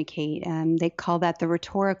communicate. They call that the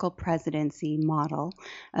rhetorical presidency model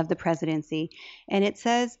of the presidency. And it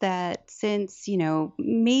says that since,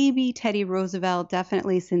 maybe Teddy Roosevelt,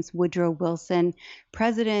 definitely since Woodrow Wilson,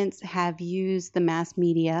 presidents have used the mass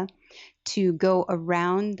media to go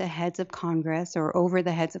around the heads of Congress or over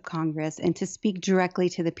the heads of Congress and to speak directly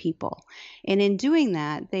to the people. And in doing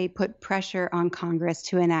that, they put pressure on Congress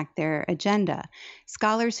to enact their agenda.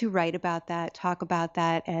 Scholars who write about that talk about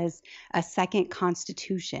that as a second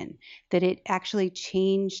constitution, that it actually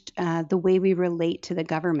changed the way we relate to the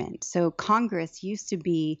government. So Congress used to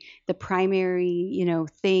be the primary,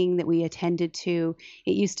 thing that we attended to.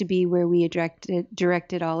 It used to be where we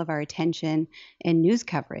directed all of our attention and news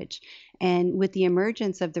coverage. And with the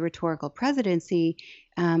emergence of the rhetorical presidency,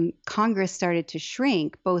 Congress started to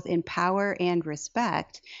shrink both in power and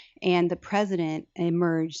respect, and the president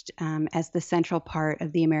emerged as the central part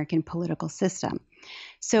of the American political system.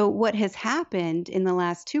 So what has happened in the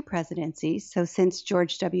last two presidencies, so since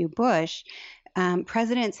George W. Bush,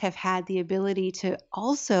 presidents have had the ability to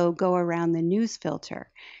also go around the news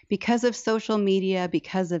filter because of social media,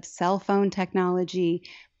 because of cell phone technology,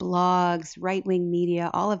 blogs, right-wing media,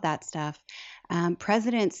 all of that stuff.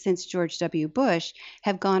 Presidents since George W. Bush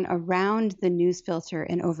have gone around the news filter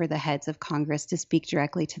and over the heads of Congress to speak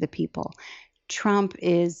directly to the people. Trump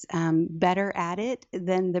is better at it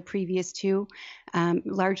than the previous two,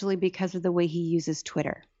 largely because of the way he uses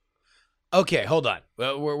Twitter. Okay, hold on.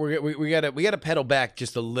 Well, we gotta pedal back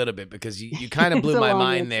just a little bit because you kind of blew my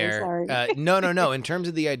mind there. No. In terms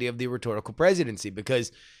of the idea of the rhetorical presidency,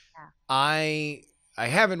 because I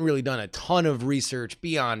haven't really done a ton of research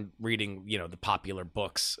beyond reading, the popular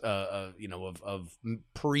books, of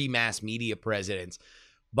pre-mass media presidents,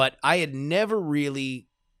 but I had never really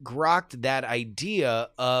grokked that idea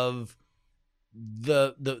of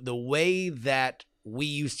the way that we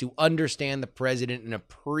used to understand the president in a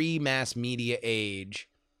pre-mass media age,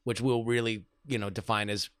 which we'll really, define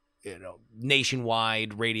as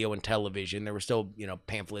nationwide radio and television, there were still,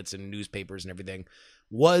 pamphlets and newspapers and everything,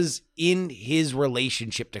 was in his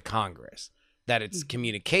relationship to Congress. That it's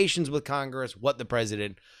communications with Congress, what the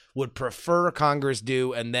president would prefer Congress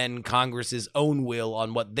do, and then Congress's own will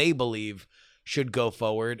on what they believe should go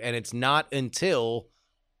forward. And it's not until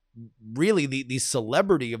really the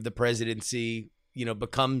celebrity of the presidency,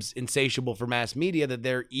 becomes insatiable for mass media that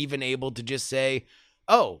they're even able to just say,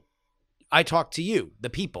 oh, I talk to you, the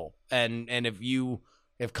people. And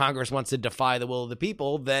if Congress wants to defy the will of the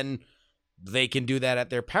people, then they can do that at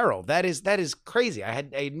their peril. That is crazy.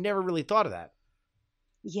 I never really thought of that.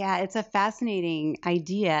 Yeah, it's a fascinating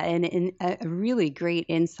idea and a really great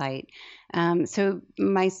insight. So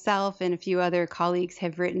myself and a few other colleagues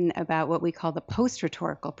have written about what we call the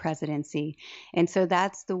post-rhetorical presidency. And so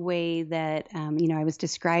that's the way that, I was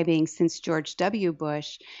describing since George W.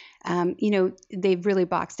 Bush, they've really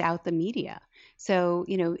boxed out the media. So,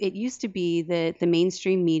 it used to be that the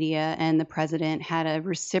mainstream media and the president had a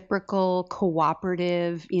reciprocal,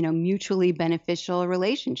 cooperative, mutually beneficial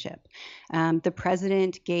relationship. The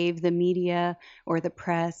president gave the media or the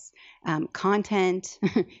press content,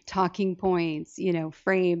 talking points,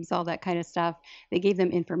 frames, all that kind of stuff. They gave them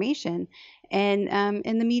information. And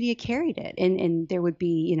the media carried it, and there would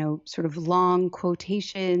be, sort of long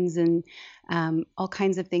quotations and all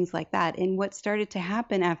kinds of things like that. And what started to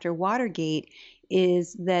happen after Watergate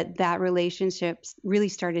is that relationship really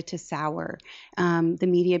started to sour. The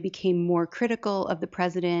media became more critical of the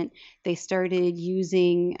president. They started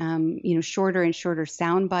using, shorter and shorter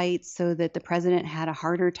sound bites so that the president had a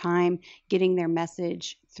harder time getting their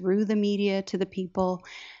message through the media to the people.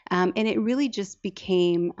 And it really just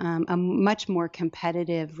became a much more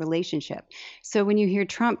competitive relationship. So when you hear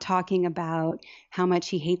Trump talking about how much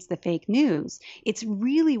he hates the fake news, it's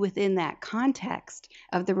really within that context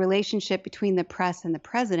of the relationship between the press and the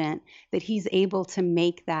president that he's able to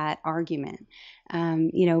make that argument.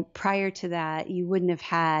 Prior to that, you wouldn't have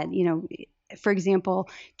had, for example,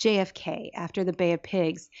 JFK after the Bay of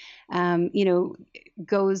Pigs,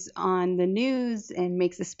 goes on the news and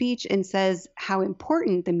makes a speech and says how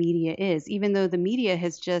important the media is, even though the media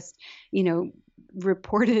has just,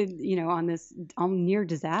 reported, on this near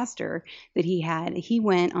disaster that he had. He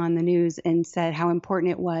went on the news and said how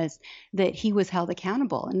important it was that he was held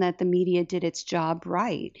accountable and that the media did its job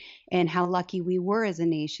right, and how lucky we were as a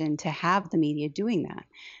nation to have the media doing that.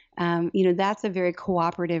 That's a very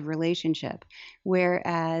cooperative relationship,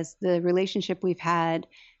 whereas the relationship we've had,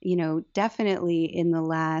 definitely in the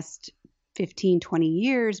last 15, 20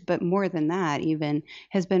 years, but more than that even,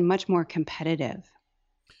 has been much more competitive.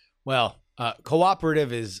 Well,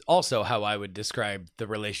 cooperative is also how I would describe the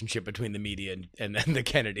relationship between the media and the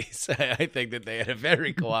Kennedys. I think that they had a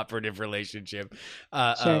very cooperative relationship,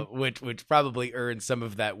 Sure. Which probably earned some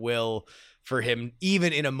of that will for him,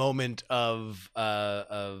 even in a moment of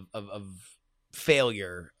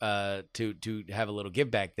failure, to have a little give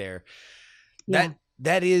back there. Yeah.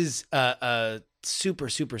 That is super,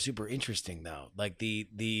 super, super interesting though. Like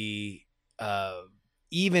the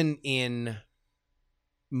even in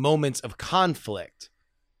moments of conflict,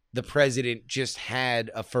 the president just had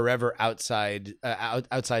a forever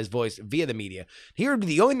outsized voice via the media. Here,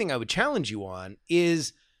 the only thing I would challenge you on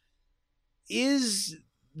is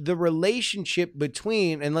the relationship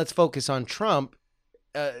between, and let's focus on Trump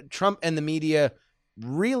and the media,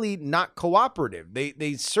 really not cooperative.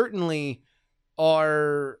 They certainly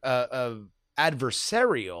are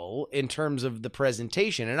adversarial in terms of the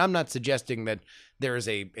presentation. And I'm not suggesting that there is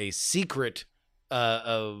a secret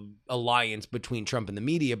alliance between Trump and the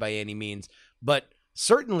media by any means, but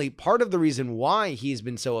certainly part of the reason why he's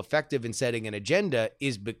been so effective in setting an agenda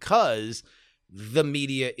is because the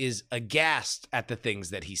media is aghast at the things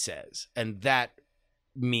that he says. And that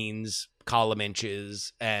means column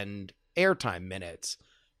inches and airtime minutes.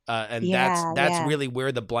 And that's really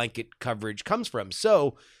where the blanket coverage comes from.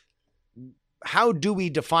 So how do we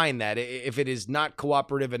define that if it is not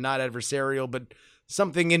cooperative and not adversarial, but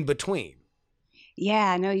something in between?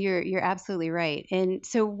 Yeah, no, you're absolutely right. And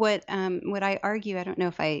so what I argue, I don't know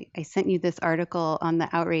if I sent you this article on the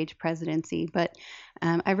outrage presidency, but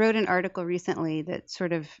I wrote an article recently that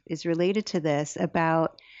sort of is related to this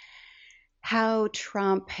about how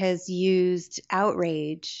Trump has used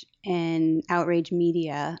outrage and outrage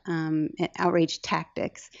media, outrage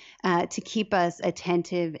tactics to keep us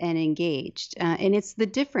attentive and engaged. And it's the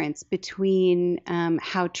difference between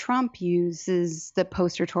how Trump uses the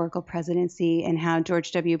post-rhetorical presidency and how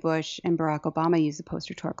George W. Bush and Barack Obama use the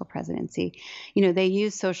post-rhetorical presidency. They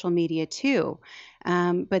use social media too.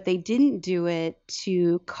 but they didn't do it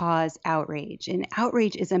to cause outrage. And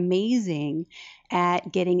outrage is amazing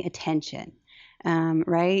at getting attention,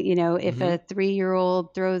 right? You know, if a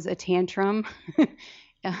 3-year-old throws a tantrum,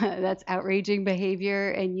 that's outraging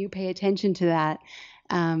behavior, and you pay attention to that.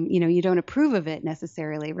 You know, you don't approve of it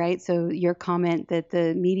necessarily, right? So your comment that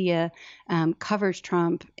the media covers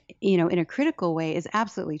Trump, you know, in a critical way is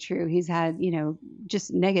absolutely true. He's had, you know,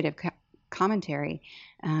 just negative commentary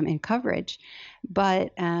and coverage,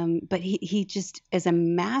 but he just is a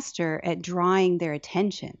master at drawing their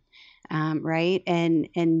attention. Right,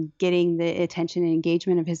 and getting the attention and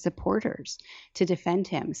engagement of his supporters to defend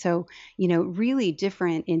him. So, you know, really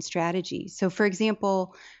different in strategy. So, for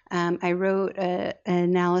example, I wrote an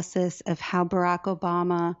analysis of how Barack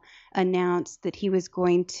Obama announced that he was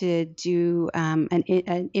going to do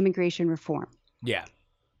an immigration reform. Yeah.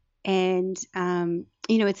 And,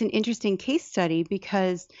 you know, it's an interesting case study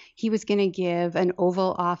because he was going to give an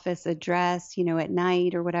Oval Office address, you know, at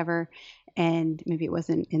night or whatever. And maybe it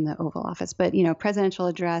wasn't in the Oval Office, but, you know, presidential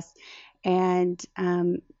address. And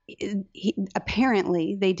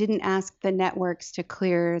apparently they didn't ask the networks to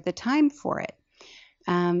clear the time for it.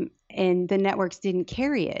 And the networks didn't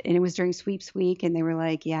carry it. And it was during sweeps week. And they were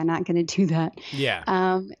like, yeah, not going to do that. Yeah.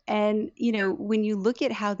 And, you know, when you look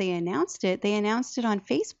at how they announced it on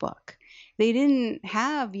Facebook. They didn't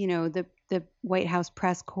have, you know, the White House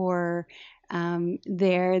press corps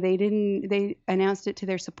there. They announced it to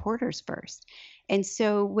their supporters first. And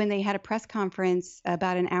so when they had a press conference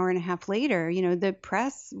about an hour and a half later, you know, the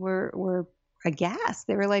press were aghast.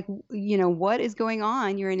 They were like, you know, what is going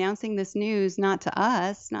on? You're announcing this news not to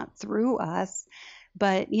us, not through us,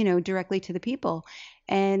 but, you know, directly to the people.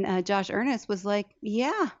 And Josh Earnest was like,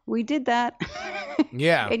 yeah, we did that.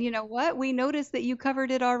 Yeah. And you know what? We noticed that you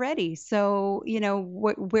covered it already. So, you know,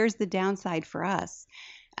 where's the downside for us?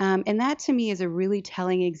 And that to me is a really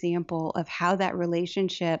telling example of how that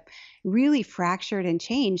relationship really fractured and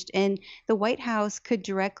changed. And the White House could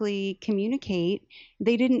directly communicate.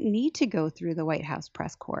 They didn't need to go through the White House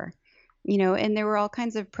press corps. You know, and there were all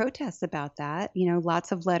kinds of protests about that. You know,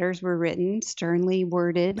 lots of letters were written, sternly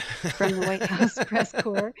worded from the White House press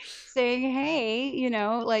corps saying, hey, you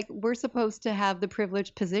know, like we're supposed to have the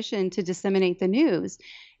privileged position to disseminate the news.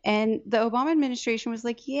 And the Obama administration was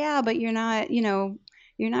like, yeah, but you're not, you know,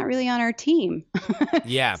 you're not really on our team.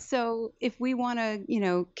 Yeah. So if we want to, you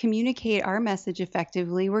know, communicate our message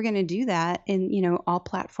effectively, we're going to do that in, you know, all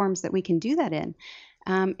platforms that we can do that in.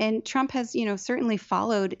 And Trump has, you know, certainly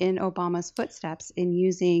followed in Obama's footsteps in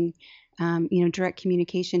using, you know, direct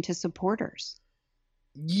communication to supporters.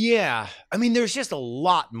 Yeah. I mean, there's just a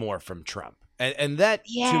lot more from Trump. And that.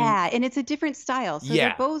 Yeah. And it's a different style. So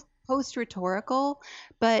they're both post-rhetorical,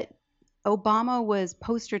 but Obama was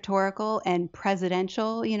post-rhetorical and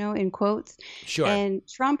presidential, you know, in quotes. Sure. And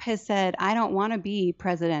Trump has said, I don't want to be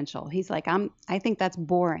presidential. He's like, I think that's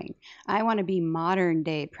boring. I want to be modern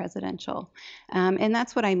day presidential. And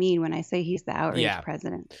that's what I mean when I say he's the outrage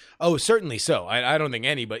president. Oh, certainly so. I don't think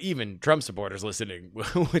any, but even Trump supporters listening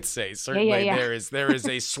would say certainly there is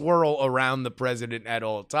a swirl around the president at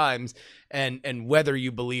all times. And whether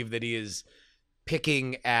you believe that he is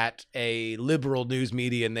picking at a liberal news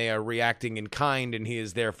media and they are reacting in kind and he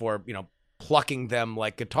is therefore, you know, plucking them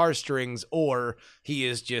like guitar strings, or he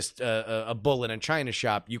is just a bull in a china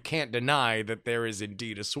shop, you can't deny that there is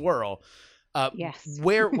indeed a swirl. Yes.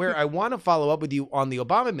 Where I want to follow up with you on the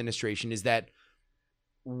Obama administration is that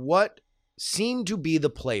what seemed to be the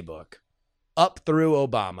playbook up through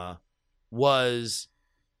Obama was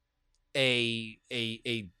a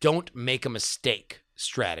don't make a mistake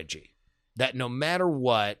strategy. That no matter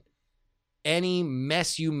what, any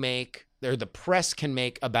mess you make or the press can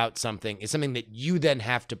make about something is something that you then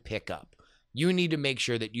have to pick up. You need to make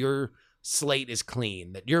sure that your slate is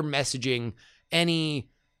clean, that your messaging, any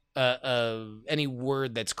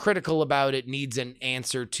word that's critical about it needs an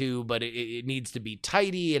answer to, but it needs to be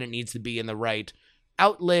tidy and it needs to be in the right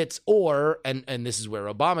outlets, or, and this is where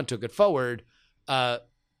Obama took it forward,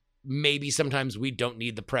 maybe sometimes we don't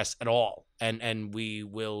need the press at all. And we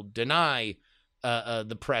will deny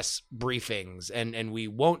the press briefings and we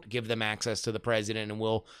won't give them access to the president, and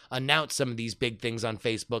we'll announce some of these big things on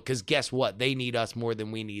Facebook because guess what? They need us more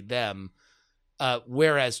than we need them.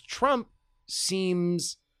 Whereas Trump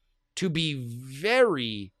seems to be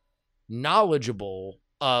very knowledgeable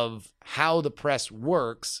of how the press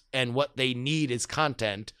works and what they need is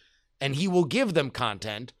content, and he will give them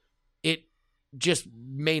content. It just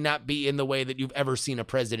may not be in the way that you've ever seen a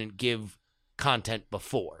president give content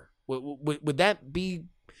before. Would that be,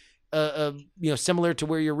 you know, similar to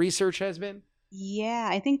where your research has been? Yeah,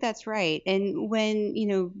 I think that's right. And when,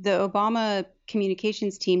 the Obama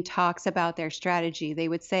communications team talks about their strategy, they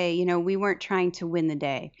would say, we weren't trying to win the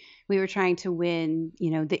day. We were trying to win,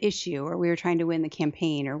 the issue, or we were trying to win the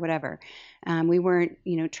campaign or whatever. We weren't,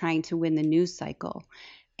 trying to win the news cycle.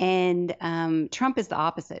 And Trump is the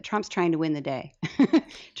opposite. Trump's trying to win the day.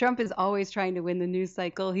 Trump is always trying to win the news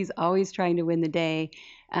cycle. He's always trying to win the day.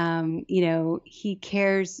 He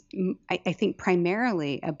cares, I think,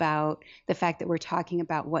 primarily about the fact that we're talking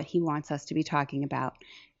about what he wants us to be talking about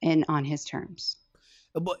and on his terms.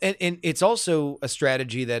 And it's also a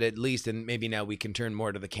strategy that, at least, and maybe now we can turn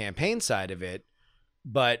more to the campaign side of it,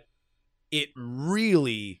 but it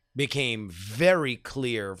really became very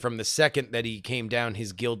clear from the second that he came down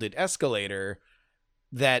his gilded escalator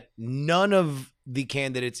that none of the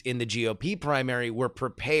candidates in the GOP primary were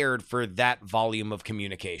prepared for that volume of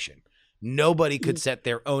communication. Nobody could set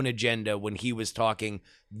their own agenda when he was talking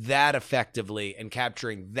that effectively and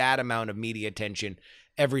capturing that amount of media attention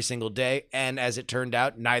every single day. And as it turned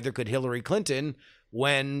out, neither could Hillary Clinton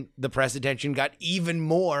when the press attention got even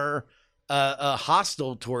more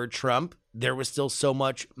hostile toward Trump. There was still so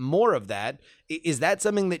much more of that. Is that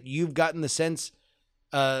something that you've gotten the sense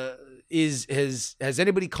has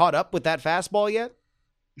anybody caught up with that fastball yet?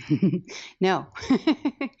 No.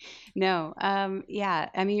 No. Yeah,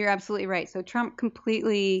 I mean, you're absolutely right. So Trump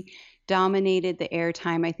completely dominated the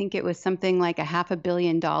airtime. I think it was something like $500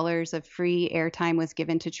 million of free airtime was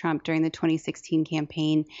given to Trump during the 2016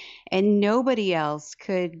 campaign, and nobody else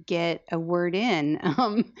could get a word in.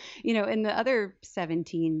 And the other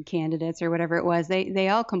 17 candidates or whatever it was, they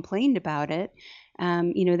all complained about it.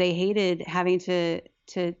 They hated having to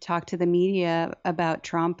talk to the media about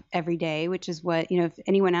Trump every day, which is what, if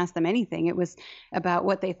anyone asked them anything, it was about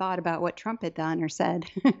what they thought about what Trump had done or said.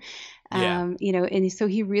 Yeah. And so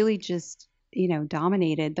he really just,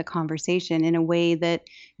 dominated the conversation in a way that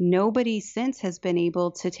nobody since has been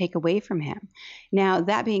able to take away from him. Now,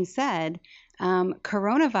 that being said,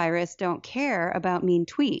 coronavirus don't care about mean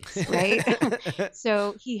tweets, right?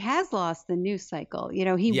 So he has lost the news cycle.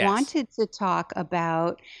 He wanted to talk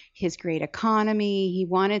about his great economy. He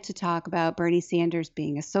wanted to talk about Bernie Sanders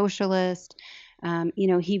being a socialist.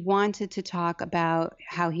 He wanted to talk about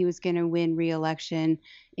how he was going to win re-election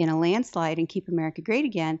in a landslide and keep America great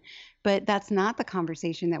again. But that's not the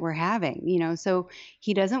conversation that we're having, so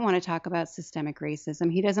he doesn't want to talk about systemic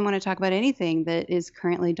racism. He doesn't want to talk about anything that is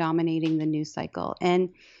currently dominating the news cycle. And,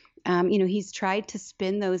 he's tried to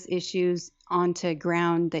spin those issues onto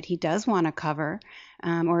ground that he does want to cover,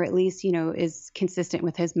 or at least, is consistent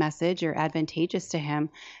with his message or advantageous to him.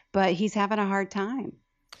 But he's having a hard time.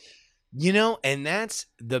 And that's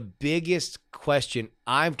the biggest question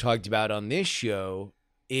I've talked about on this show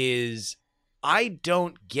is I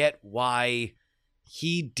don't get why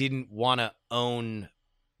he didn't want to own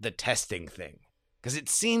the testing thing. Because it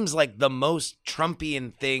seems like the most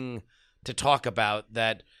Trumpian thing to talk about,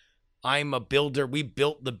 that I'm a builder. We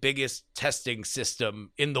built the biggest testing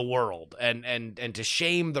system in the world, and to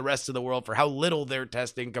shame the rest of the world for how little they're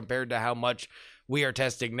testing compared to how much we are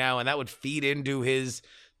testing now. And that would feed into his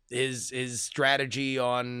strategy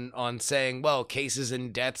on saying, well, cases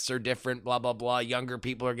and deaths are different, blah, blah, blah. Younger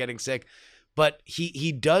people are getting sick. But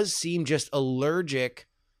he does seem just allergic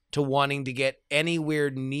to wanting to get anywhere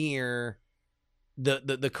near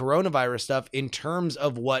the coronavirus stuff in terms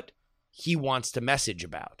of what he wants to message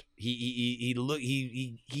about. He's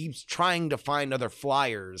trying to find other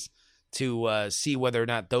flyers to see whether or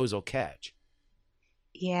not those will catch.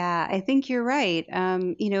 Yeah, I think you're right.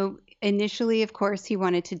 Initially, of course, he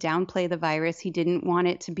wanted to downplay the virus. He didn't want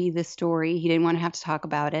it to be the story. He didn't want to have to talk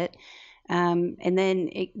about it. And then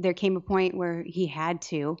there came a point where he had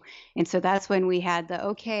to. And so that's when we had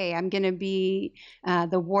I'm going to be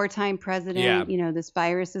the wartime president. Yeah. This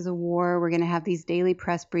virus is a war. We're going to have these daily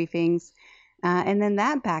press briefings. And then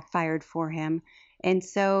that backfired for him. And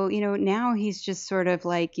so, now he's just sort of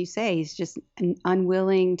like you say, he's just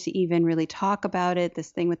unwilling to even really talk about it.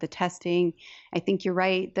 This thing with the testing, I think you're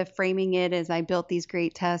right. The framing it as I built these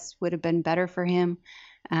great tests would have been better for him.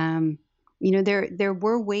 There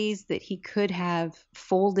were ways that he could have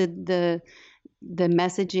folded the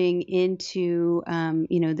messaging into,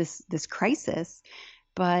 this crisis,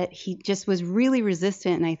 but he just was really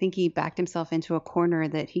resistant. And I think he backed himself into a corner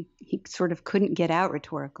that he sort of couldn't get out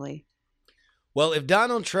rhetorically. Well, if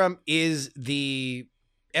Donald Trump is the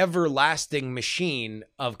everlasting machine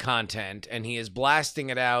of content and he is blasting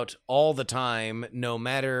it out all the time, no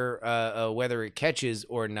matter whether it catches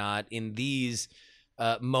or not, in these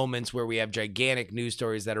moments where we have gigantic news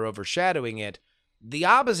stories that are overshadowing it, the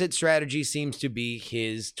opposite strategy seems to be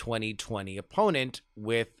his 2020 opponent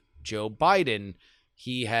with Joe Biden.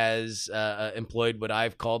 He has employed what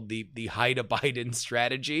I've called the hide a Biden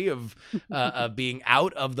strategy of being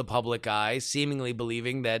out of the public eye, seemingly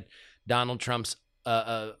believing that Donald Trump's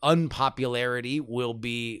unpopularity will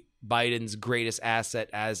be Biden's greatest asset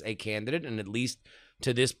as a candidate. And at least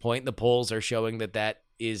to this point, the polls are showing that that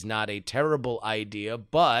is not a terrible idea.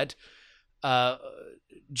 But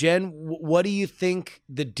Jen, what do you think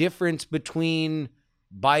the difference between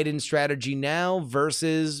Biden's strategy now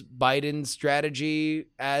versus Biden's strategy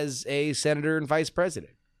as a senator and vice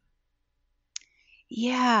president?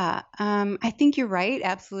 Yeah, I think you're right.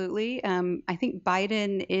 Absolutely. I think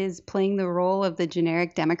Biden is playing the role of the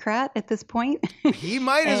generic Democrat at this point. He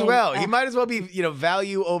might as well. He might as well be,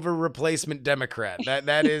 value over replacement Democrat.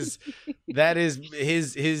 That is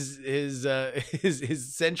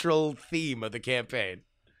his central theme of the campaign.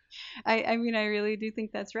 I mean, I really do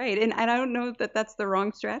think that's right. And I don't know that that's the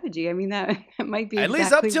wrong strategy. I mean, that might be at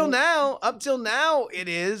least up till now it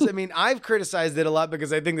is. I mean, I've criticized it a lot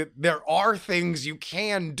because I think that there are things you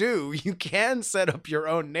can do. You can set up your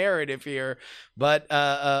own narrative here. But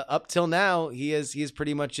up till now, he has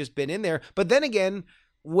pretty much just been in there. But then again,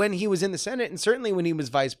 when he was in the Senate, and certainly when he was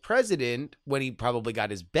vice president, when he probably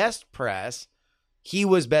got his best press, he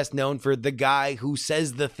was best known for the guy who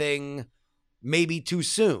says the thing maybe too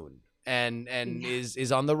soon and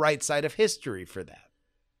is on the right side of history for that.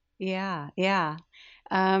 Yeah.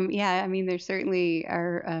 I mean, there certainly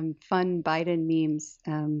are fun Biden memes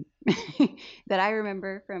that I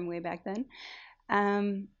remember from way back then.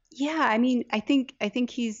 I mean, I think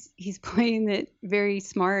he's playing it very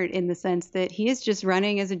smart in the sense that he is just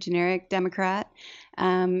running as a generic Democrat.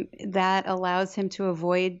 That allows him to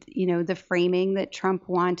avoid, the framing that Trump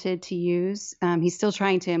wanted to use. He's still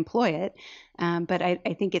trying to employ it, but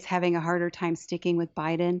I think it's having a harder time sticking with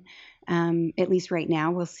Biden. At least right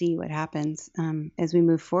now, we'll see what happens as we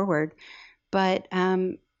move forward. But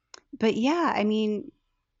yeah, I mean,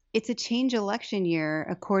 it's a change election year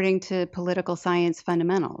according to political science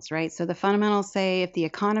fundamentals, right? So the fundamentals say if the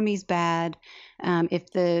economy's bad,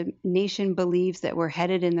 if the nation believes that we're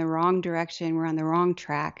headed in the wrong direction, we're on the wrong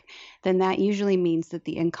track, then that usually means that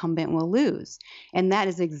the incumbent will lose. And that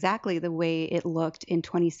is exactly the way it looked in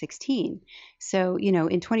 2016. So,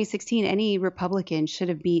 in 2016, any Republican should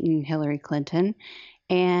have beaten Hillary Clinton.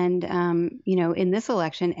 And, in this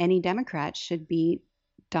election, any Democrat should beat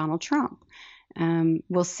Donald Trump.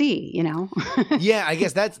 We'll see, Yeah, I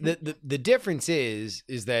guess that's the difference is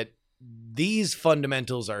that these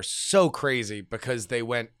fundamentals are so crazy because they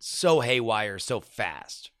went so haywire so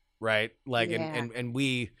fast, right? Like, Yeah. and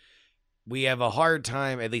we have a hard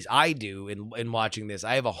time, at least I do in watching this.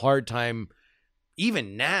 I have a hard time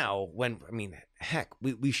even now when, I mean, heck,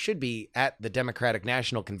 we should be at the Democratic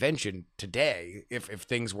National Convention today if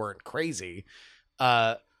things weren't crazy.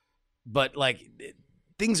 But like,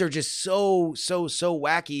 things are just so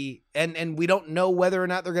wacky, and we don't know whether or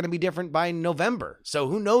not they're going to be different by November. So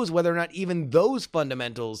who knows whether or not even those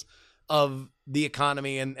fundamentals of the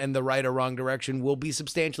economy and the right or wrong direction will be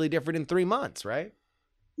substantially different in 3 months, right?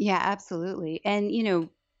 Yeah, absolutely. And,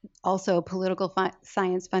 also political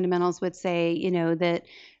science fundamentals would say, that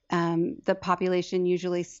the population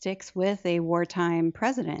usually sticks with a wartime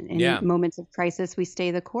president. In moments of crisis, we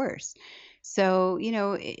stay the course. So,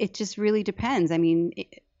 it just really depends. I mean,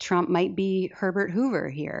 Trump might be Herbert Hoover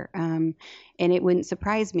here, and it wouldn't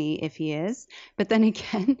surprise me if he is. But then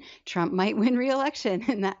again, Trump might win re-election,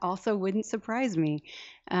 and that also wouldn't surprise me.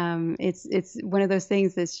 It's one of those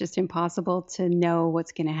things that's just impossible to know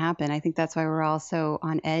what's going to happen. I think that's why we're all so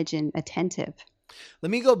on edge and attentive. Let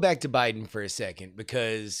me go back to Biden for a second,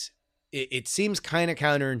 because it seems kind of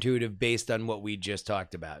counterintuitive based on what we just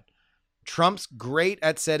talked about. Trump's great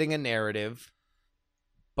at setting a narrative.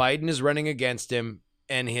 Biden is running against him,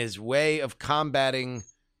 and his way of combating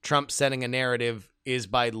Trump setting a narrative is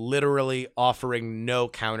by literally offering no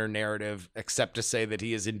counter narrative except to say that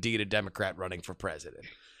he is indeed a Democrat running for president.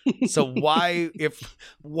 So why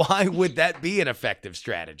would that be an effective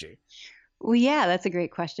strategy? Well, yeah, that's a great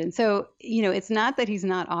question. So, it's not that he's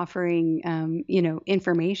not offering,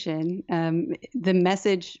 information. The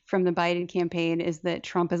message from the Biden campaign is that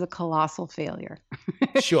Trump is a colossal failure.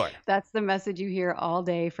 Sure. That's the message you hear all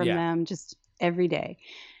day from them, just every day.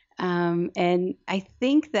 And I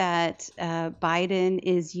think that Biden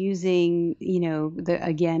is using,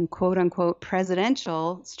 again, quote unquote,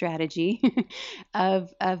 presidential strategy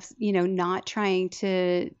of not trying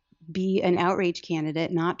to be an outrage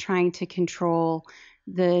candidate, not trying to control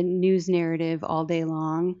the news narrative all day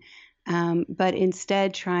long, but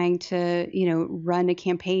instead trying to, run a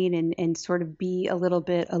campaign and sort of be a little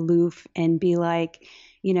bit aloof and be like,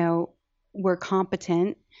 we're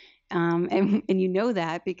competent And you know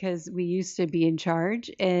that because we used to be in charge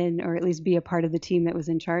or at least be a part of the team that was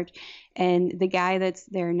in charge. And the guy that's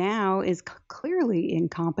there now is clearly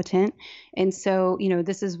incompetent. And so,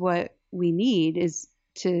 this is what we need is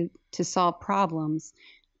to solve problems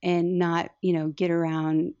and not,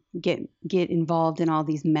 get involved in all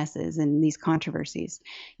these messes and these controversies.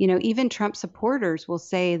 Even Trump supporters will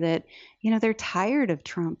say that, they're tired of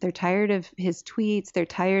Trump. They're tired of his tweets. They're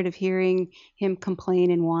tired of hearing him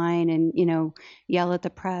complain and whine and, yell at the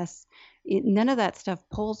press. None of that stuff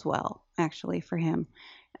pulls well, actually, for him.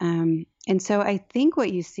 And so I think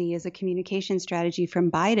what you see is a communication strategy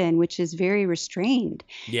from Biden, which is very restrained.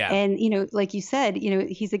 Yeah. And, like you said,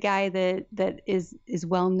 he's a guy that is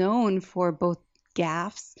well known for both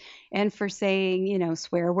gaffes and for saying,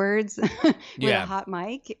 swear words with a hot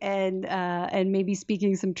mic and maybe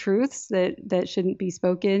speaking some truths that shouldn't be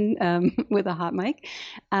spoken with a hot mic.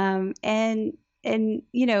 So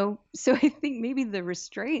I think maybe the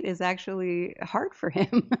restraint is actually hard for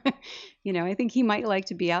him. I think he might like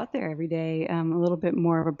to be out there every day, a little bit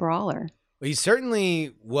more of a brawler. Well, he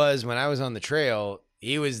certainly was when I was on the trail.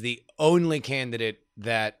 He was the only candidate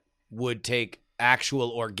that would take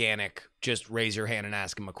actual organic, just raise your hand and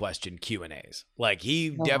ask him a question Q&As. Like he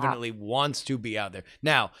definitely wants to be out there.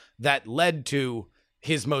 Now, that led to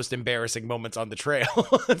his most embarrassing moments on the trail.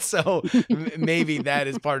 So maybe that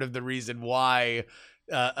is part of the reason why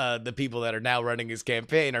the people that are now running his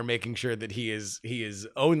campaign are making sure that he is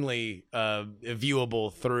only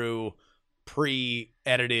viewable through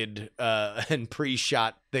pre-edited and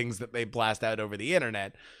pre-shot things that they blast out over the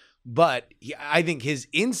internet. But I think his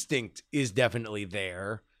instinct is definitely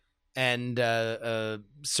there. And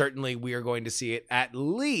certainly we are going to see it at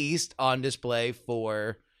least on display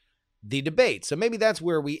for the debate. So maybe that's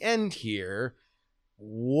where we end here.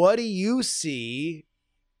 What do you see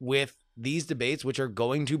with these debates, which are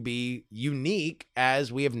going to be unique,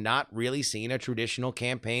 as we have not really seen a traditional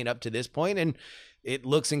campaign up to this point, and it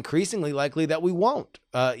looks increasingly likely that we won't,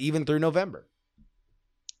 even through November?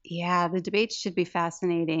 Yeah, the debates should be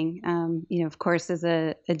fascinating. Of course, as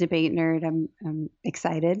a debate nerd, I'm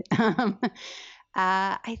excited.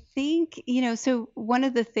 I think, so one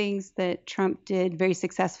of the things that Trump did very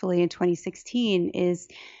successfully in 2016 is,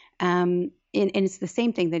 and it's the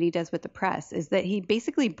same thing that he does with the press, is that he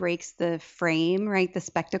basically breaks the frame, right? The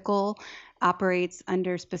spectacle operates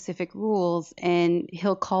under specific rules, and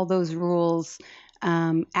he'll call those rules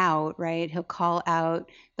out, right? He'll call out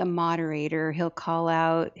the moderator, he'll call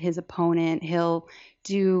out his opponent, he'll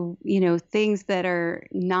do, things that are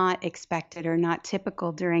not expected or not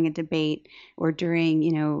typical during a debate or during,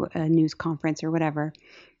 a news conference or whatever.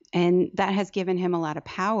 And that has given him a lot of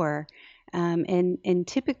power. And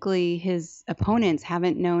typically his opponents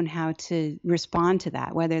haven't known how to respond to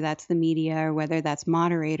that, whether that's the media or whether that's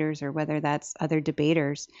moderators or whether that's other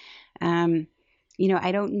debaters.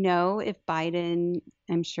 I don't know if Biden,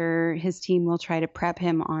 I'm sure his team will try to prep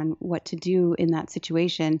him on what to do in that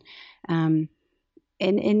situation. We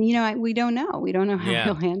don't know. We don't know how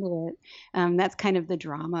he'll handle it. That's kind of the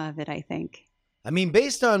drama of it, I think. I mean,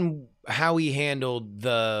 based on how he handled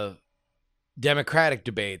the Democratic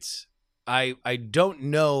debates, I don't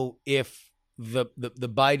know if the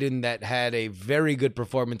Biden that had a very good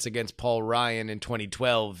performance against Paul Ryan in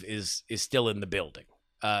 2012 is still in the building.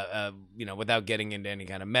 Without getting into any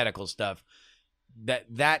kind of medical stuff,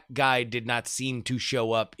 that guy did not seem to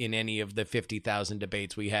show up in any of the 50,000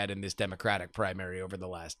 debates we had in this Democratic primary over the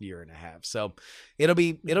last year and a half. So it'll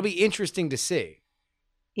be interesting to see.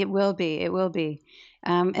 It will be.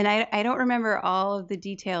 And I don't remember all of the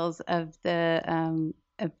details of the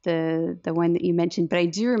one that you mentioned, but I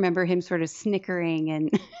do remember him sort of snickering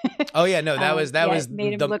and. Oh yeah, no, that was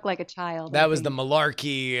made him look like a child. That was the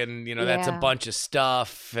malarkey, and that's a bunch of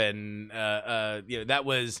stuff, and that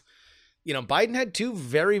was, Biden had two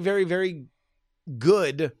very, very, very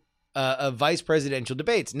good vice presidential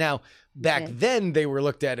debates. Now back then they were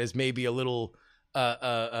looked at as maybe a little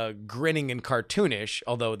grinning and cartoonish,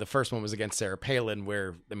 although the first one was against Sarah Palin,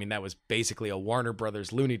 where that was basically a Warner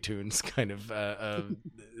Brothers Looney Tunes kind of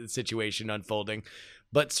situation unfolding.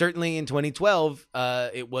 But certainly in 2012,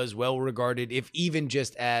 it was well regarded, if even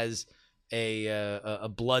just as a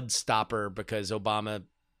blood stopper, because Obama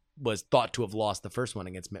was thought to have lost the first one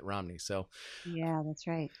against Mitt Romney. So yeah, that's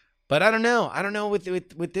right. But I don't know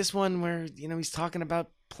with this one where he's talking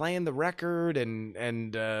about playing the record and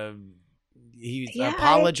he's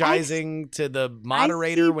apologizing to the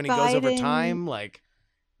moderator when he goes over time. Like,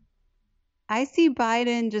 I see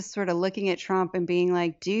Biden just sort of looking at Trump and being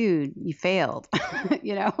like, dude, you failed,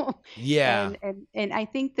 you know? Yeah. And I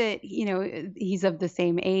think that, you know, he's of the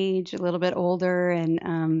same age, a little bit older,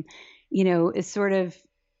 and, you know, is sort of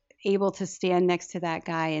able to stand next to that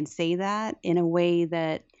guy and say that in a way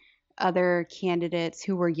that other candidates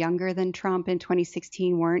who were younger than Trump in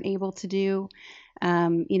 2016 weren't able to do.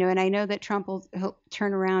 You know, and I know that Trump he'll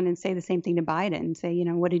turn around and say the same thing to Biden and say, you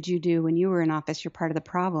know, what did you do when you were in office? You're part of the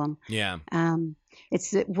problem. Yeah.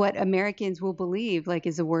 It's what Americans will believe, like,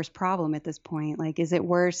 is the worst problem at this point. Like, is it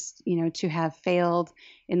worse, you know, to have failed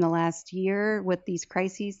in the last year with these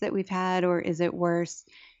crises that we've had, or is it worse,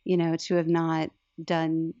 you know, to have not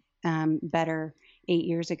done better 8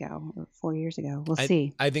 years ago or 4 years ago? We'll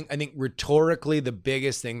see. I think rhetorically, the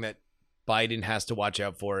biggest thing that Biden has to watch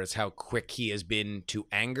out for is how quick he has been to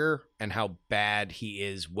anger and how bad he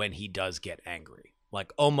is when he does get angry.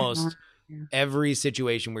 Like almost every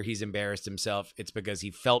situation where he's embarrassed himself, it's because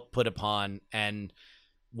he felt put upon, and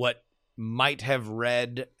what might have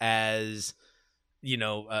read as, you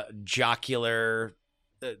know, jocular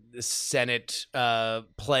Senate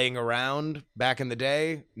playing around back in the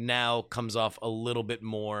day now comes off a little bit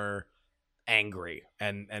more angry.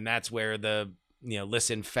 And that's where the, you know,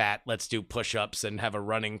 listen, fat, let's do push-ups and have a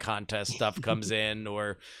running contest stuff comes in,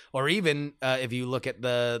 or even if you look at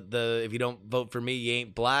the if you don't vote for me, you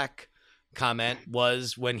ain't black comment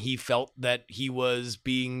was when he felt that he was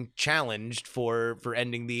being challenged for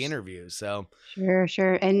ending the interview. So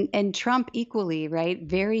Sure. And Trump equally, right?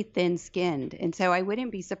 Very thin-skinned. And so I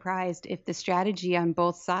wouldn't be surprised if the strategy on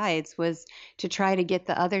both sides was to try to get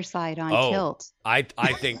the other side on tilt. I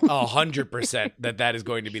think 100% that is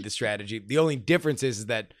going to be the strategy. The only difference is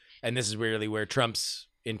that, and this is really where Trump's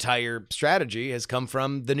entire strategy has come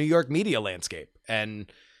from, the New York media landscape. And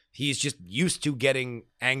he's just used to getting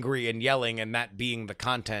angry and yelling, and that being the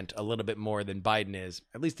content a little bit more than Biden is,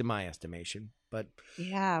 at least in my estimation. But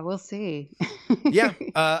yeah, we'll see. Yeah.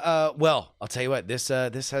 Well, I'll tell you what, this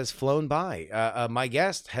has flown by. My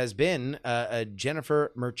guest has been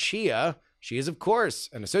Jennifer Murcia. She is, of course,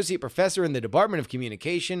 an associate professor in the Department of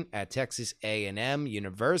Communication at Texas A&M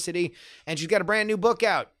University, and she's got a brand new book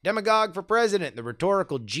out, Demagogue for President, The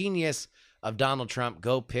Rhetorical Genius of Donald Trump.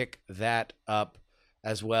 Go pick that up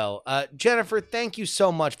as well. Jennifer, thank you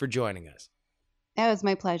so much for joining us. That was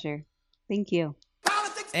my pleasure. Thank you.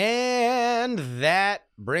 And that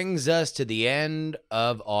brings us to the end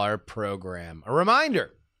of our program. A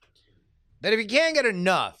reminder that if you can't get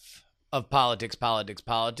enough of politics,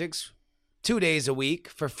 2 days a week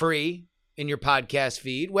for free in your podcast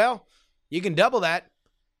feed, well, you can double that.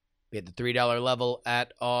 Be at the $3 level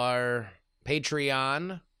at our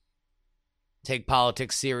Patreon,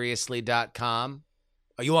 TakePoliticsSeriously.com.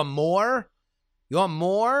 Oh, you want more? You want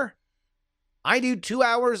more? I do 2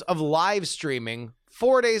 hours of live streaming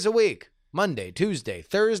 4 days a week, Monday, Tuesday,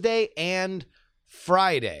 Thursday, and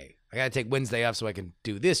Friday. I got to take Wednesday off so I can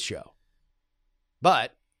do this show.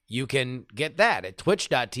 But you can get that at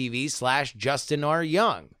twitch.tv/Justin R.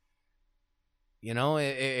 Young. You know,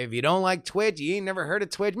 if you don't like Twitch, you ain't never heard of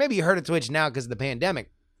Twitch. Maybe you heard of Twitch now because of the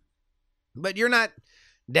pandemic. But you're not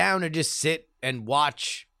down to just sit and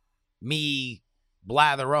watch me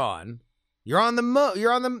blather on. You're on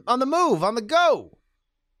the on the move, on the go.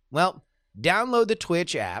 Well, download the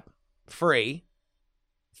Twitch app, free.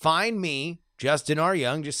 Find me, Justin R.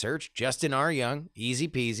 Young. Just search Justin R. Young. Easy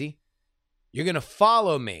peasy. You're going to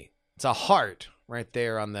follow me. It's a heart right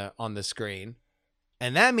there on the screen.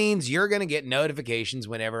 And that means you're going to get notifications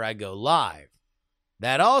whenever I go live.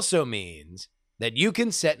 That also means that you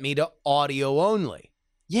can set me to audio only.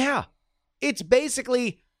 Yeah, it's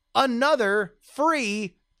basically another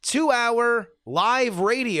free 2-hour live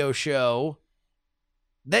radio show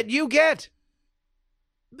that you get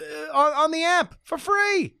on the app for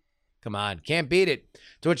free. Come on, can't beat it.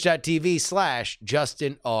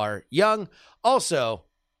 Twitch.tv/Justin R. Young. Also,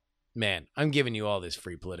 man, I'm giving you all this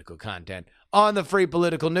free political content on the Free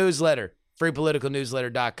Political Newsletter,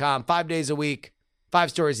 freepoliticalnewsletter.com. 5 days a week, 5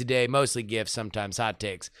 stories a day, mostly gifts, sometimes hot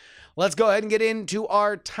takes. Let's go ahead and get into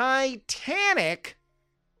our Titanic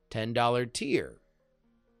 $10 tier.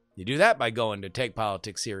 You do that by going to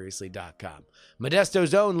TakePoliticsSeriously.com.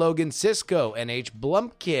 Modesto's own Logan Cisco, NH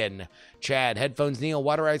Blumpkin, Chad, Headphones Neil,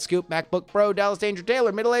 Water Ice Scoop, MacBook Pro, Dallas Danger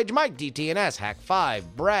Taylor, Middle Age Mike, DTNS, Hack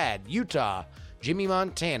 5, Brad, Utah, Jimmy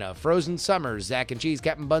Montana, Frozen Summers, Zach and Cheese,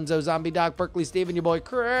 Captain Bunzo, Zombie Dog, Berkeley Steven, your boy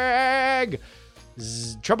Craig,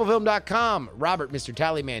 Troublefilm.com, Robert, Mr.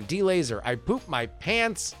 Tallyman, D-Laser, I Poop My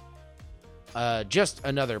Pants, Just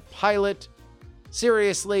Another Pilot,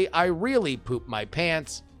 Seriously, I Really Poop My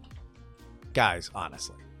Pants. Guys,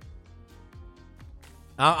 honestly,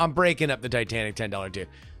 I'm breaking up the Titanic $10 tier.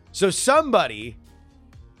 So somebody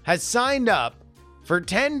has signed up for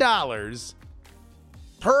 $10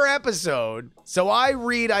 per episode. So I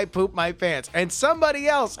read I Poop My Pants. And somebody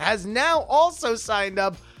else has now also signed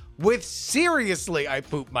up with Seriously I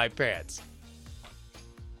Poop My Pants.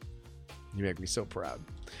 You make me so proud.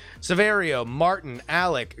 Severio, Martin,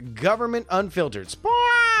 Alec, Government Unfiltered,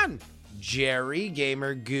 Spawn, Jerry,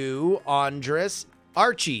 Gamer Goo, Andres,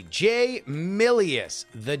 Archie, Jay, Milius,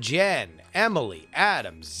 The Jen, Emily,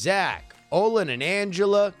 Adam, Zach, Olin and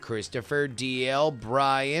Angela, Christopher, DL,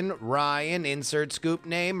 Brian, Ryan, insert scoop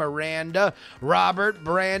name, Miranda, Robert,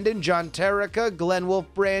 Brandon, John Terrica, Glenn Wolf,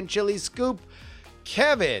 Brand, Chili Scoop,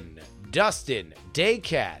 Kevin, Dustin,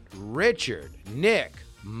 Daycat, Richard, Nick,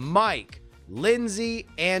 Mike, Lindsay,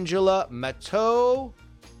 Angela, Matteau,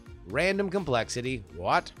 Random Complexity,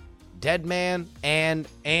 what? Deadman, and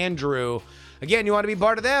Andrew. Again, you want to be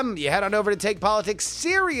part of them? You head on over to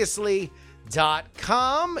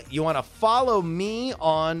TakePoliticsSeriously.com. You want to follow me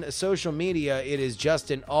on social media? It is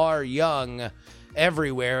Justin R. Young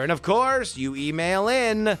everywhere. And of course, you email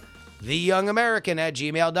in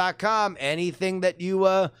theyoungamerican@gmail.com. Anything that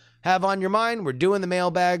you have on your mind, we're doing the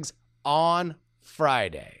mailbags on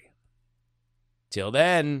Friday. Till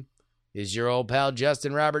then, is your old pal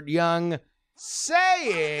Justin Robert Young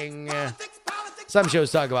saying, some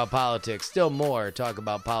shows talk about politics, still more talk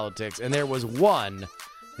about politics. And there was one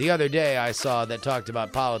the other day I saw that talked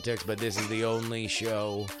about politics, but this is the only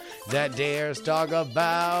show that dares talk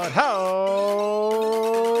about how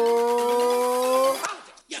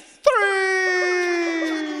three.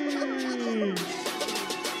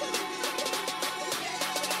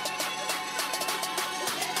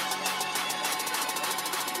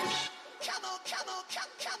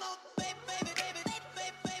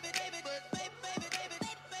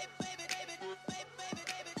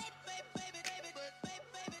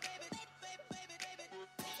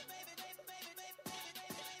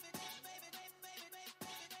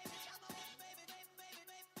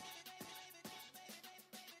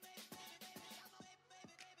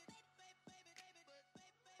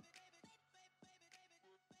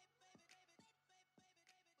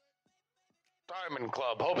 Diamond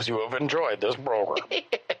Club hopes you have enjoyed this program.